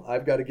home,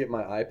 I've got to get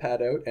my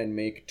iPad out and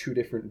make 2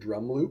 different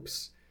drum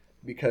loops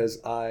because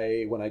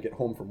when I get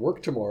home from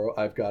work tomorrow,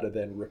 I've got to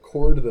then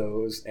record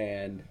those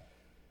and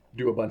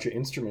do a bunch of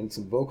instruments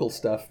and vocal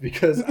stuff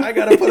because I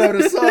got to put out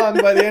a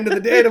song by the end of the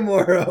day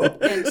tomorrow.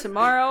 and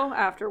tomorrow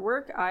after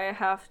work, I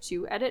have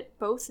to edit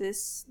both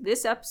this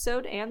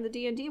episode and the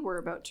D&D we're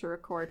about to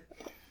record.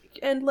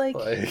 and like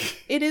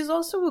Like, it is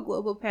also a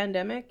global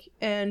pandemic,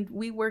 and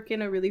we work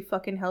in a really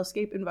fucking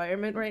hellscape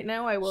environment right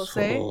now. I will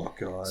say. oh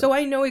god. So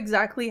I know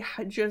exactly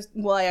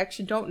I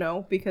actually don't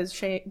know because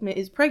Shane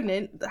is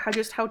pregnant,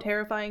 how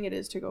terrifying it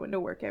is to go into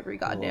work every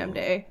goddamn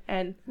day.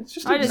 And it's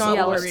just I just not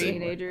yell at worry.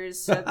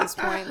 teenagers at this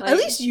point. Like, at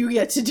least you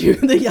get to do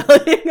the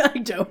yelling. I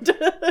don't.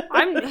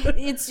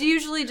 it's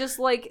usually just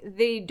like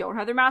they don't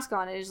have their mask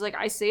on. It's like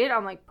I say it,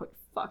 I'm like, put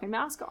fucking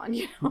mask on,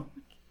 you know?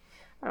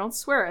 I don't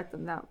swear at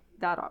them that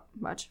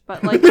much,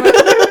 but like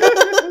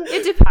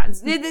it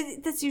depends.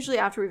 That's usually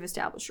after we've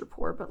established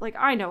rapport, but like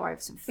I know I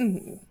have some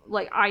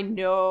like I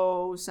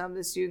know some of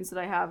the students that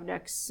I have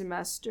next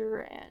semester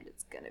and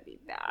it's gonna be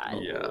bad.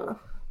 Yeah.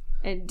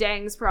 And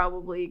Dang's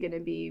probably gonna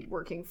be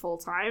working full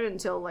time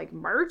until like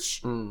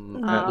March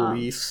at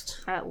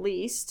least. at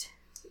least.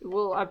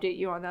 We'll update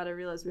you on that. I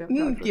realize we haven't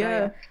talked about yeah.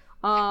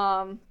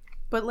 that yet.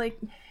 But like,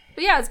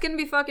 But yeah, it's gonna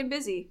be fucking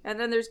busy, and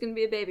then there's gonna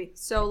be a baby,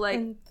 so like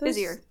and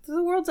busier.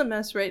 The world's a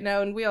mess right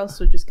now, and we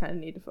also just kind of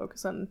need to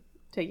focus on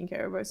taking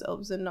care of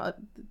ourselves and not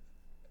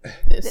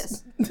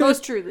this. This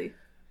most truly.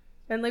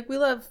 And like we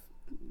love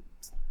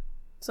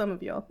Some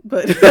of y'all,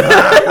 but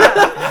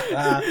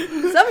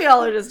Some of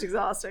y'all are just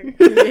exhausting.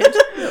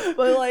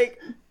 but like,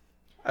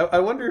 I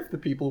wonder if the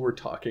people we're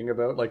talking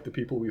about, like the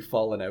people we've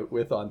fallen out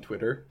with on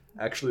Twitter,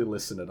 actually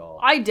listen at all.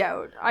 I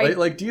doubt.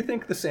 Like, do you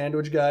think the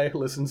sandwich guy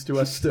listens to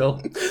us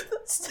still?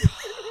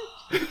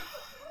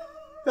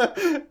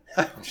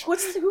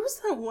 who's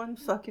that one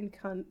fucking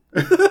cunt?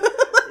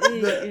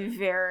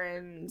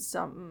 Varen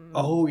something.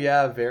 Oh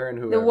yeah, Varen,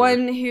 whoever. The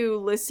one who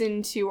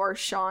listened to our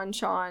Sean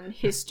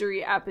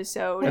history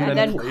episode and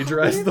then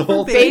plagiarized the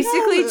whole thing.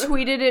 Basically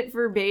tweeted it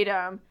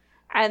verbatim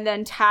and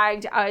then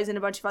tagged us and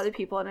a bunch of other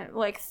people in it,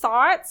 like,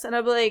 thoughts, and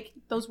I'd be like,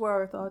 those were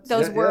our thoughts.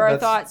 Those were our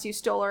thoughts. You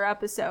stole our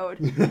episode.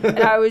 And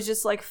I was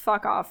just like,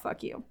 fuck off,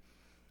 fuck you.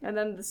 And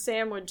then the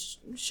sandwich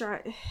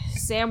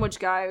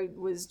guy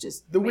was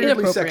just the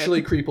weirdly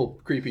sexually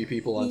creepy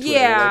people on Twitter.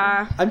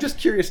 Yeah. Like, I'm just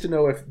curious to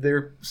know if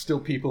they're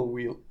still people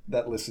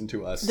that listen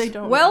to us. They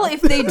don't. Well,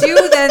 if they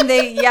do, then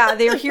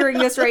they're hearing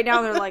this right now.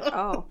 And they're like,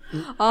 oh.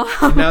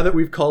 Now that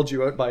we've called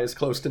you out by as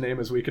close to name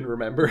as we can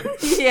remember.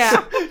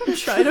 Yeah.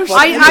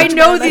 I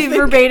know the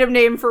verbatim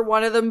name for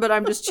one of them, but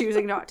I'm just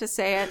choosing not to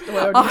say it.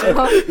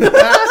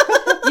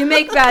 You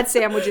make bad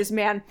sandwiches,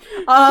 man.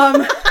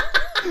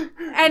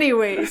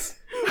 Anyways.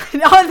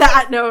 On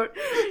that note,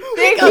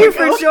 thank you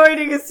for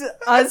joining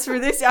us for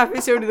this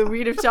episode of the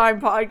Weed of Time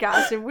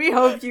podcast, and we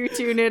hope you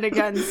tune in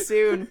again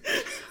soon.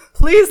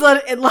 Please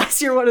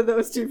unless you're one of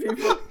those two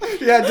people.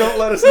 Yeah, don't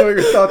let us know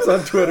your thoughts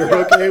on Twitter,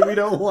 okay? We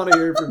don't want to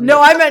hear from you.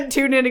 No, I meant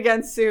tune in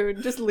again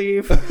soon. Just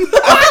leave.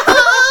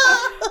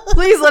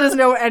 Please let us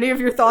know any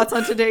of your thoughts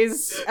on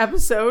today's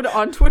episode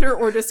on Twitter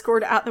or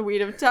Discord at the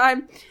Weed of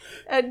Time.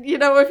 And, you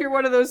know, if you're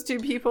one of those two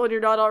people and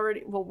you're not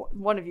already... Well,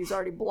 one of you's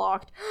already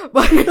blocked.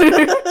 But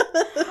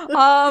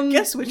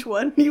guess which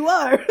one you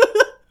are.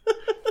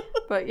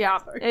 But, yeah.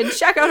 And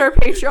check out our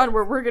Patreon,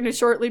 where we're going to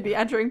shortly be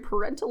entering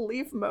parental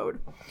leave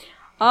mode.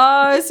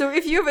 So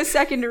if you have a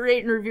second to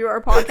rate and review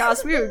our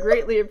podcast, we would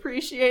greatly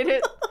appreciate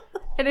it.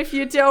 And if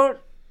you don't,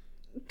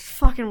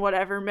 fucking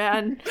whatever,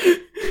 man.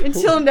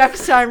 Until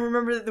next time,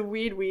 remember that the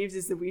weed weaves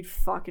is the weed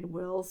fucking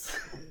wills.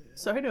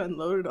 Sorry to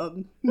unload it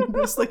on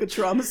this like a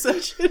trauma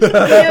session.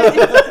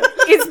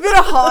 It's been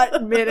a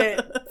hot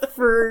minute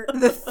for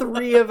the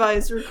three of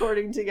us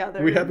recording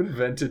together. We haven't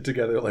vented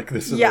together like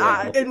this in a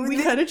while. And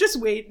we kind of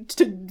just wait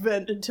to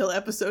vent until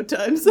episode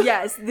times.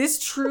 Yes, this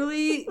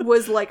truly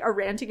was like a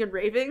ranting and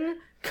raving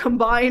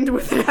combined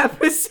with an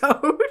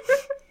episode.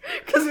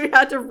 Because we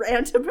had to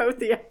rant about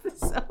the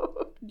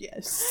episode.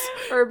 Yes.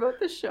 Or about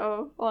the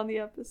show on the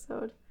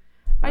episode.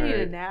 I need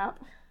a nap.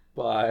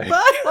 Bye.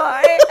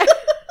 Bye.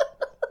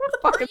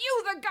 Are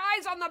you the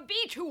guys on the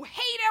beach who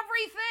hate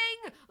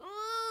everything?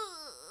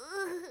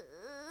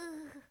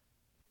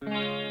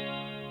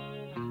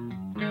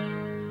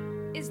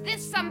 Is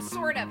this some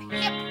sort of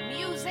hip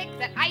music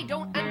that I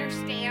don't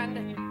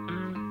understand?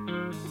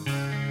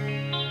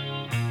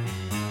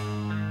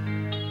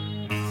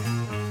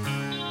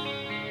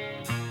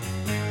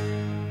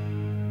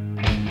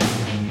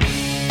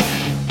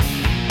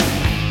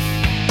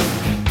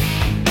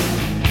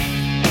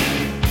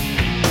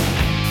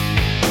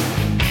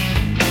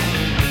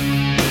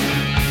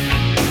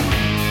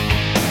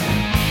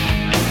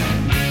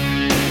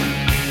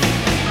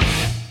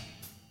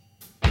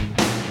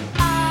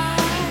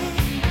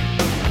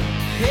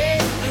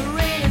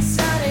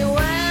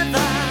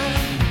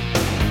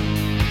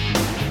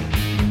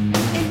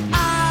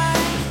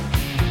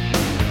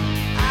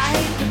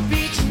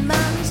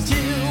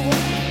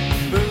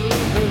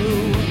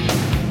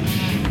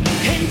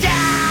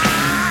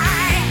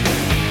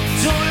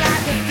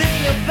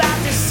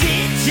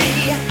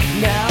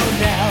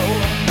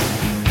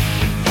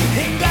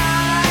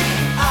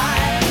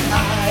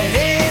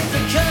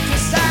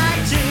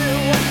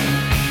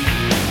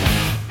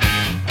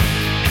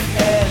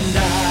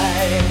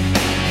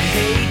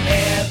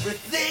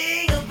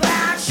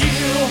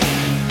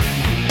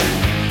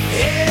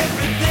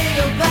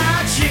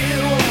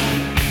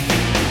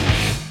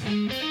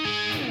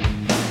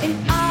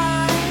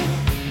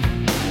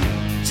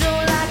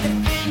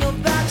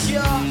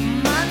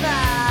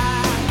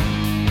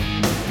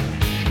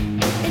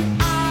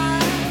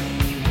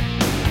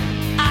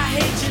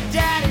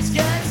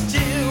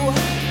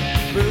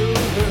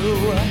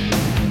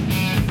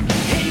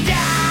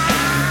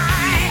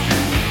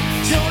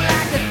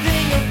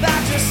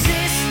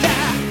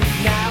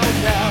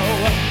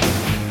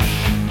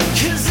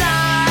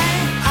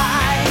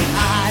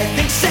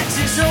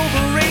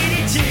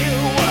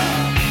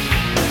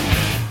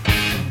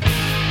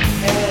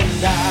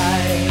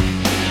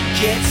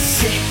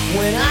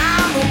 When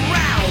I'm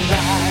around,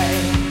 I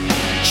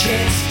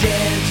can't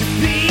stand to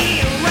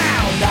be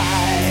around. I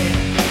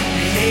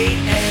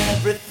hate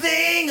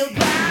everything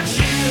about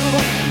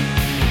you.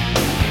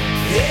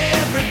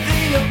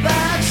 Everything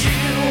about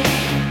you.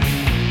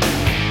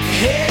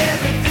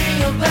 Everything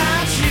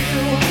about you.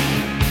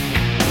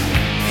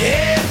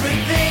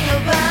 Everything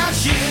about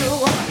you.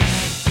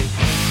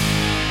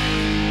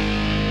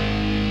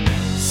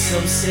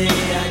 Some say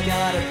I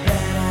got a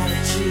bad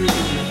attitude,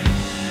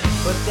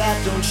 but but that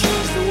don't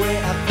change the way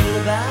I feel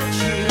about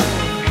you.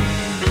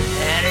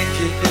 And if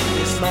you think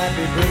this might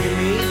be bringing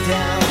me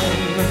down,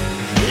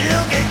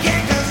 look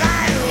again, 'cause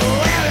I ain't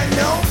wearing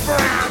no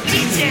brown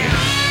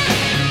detail.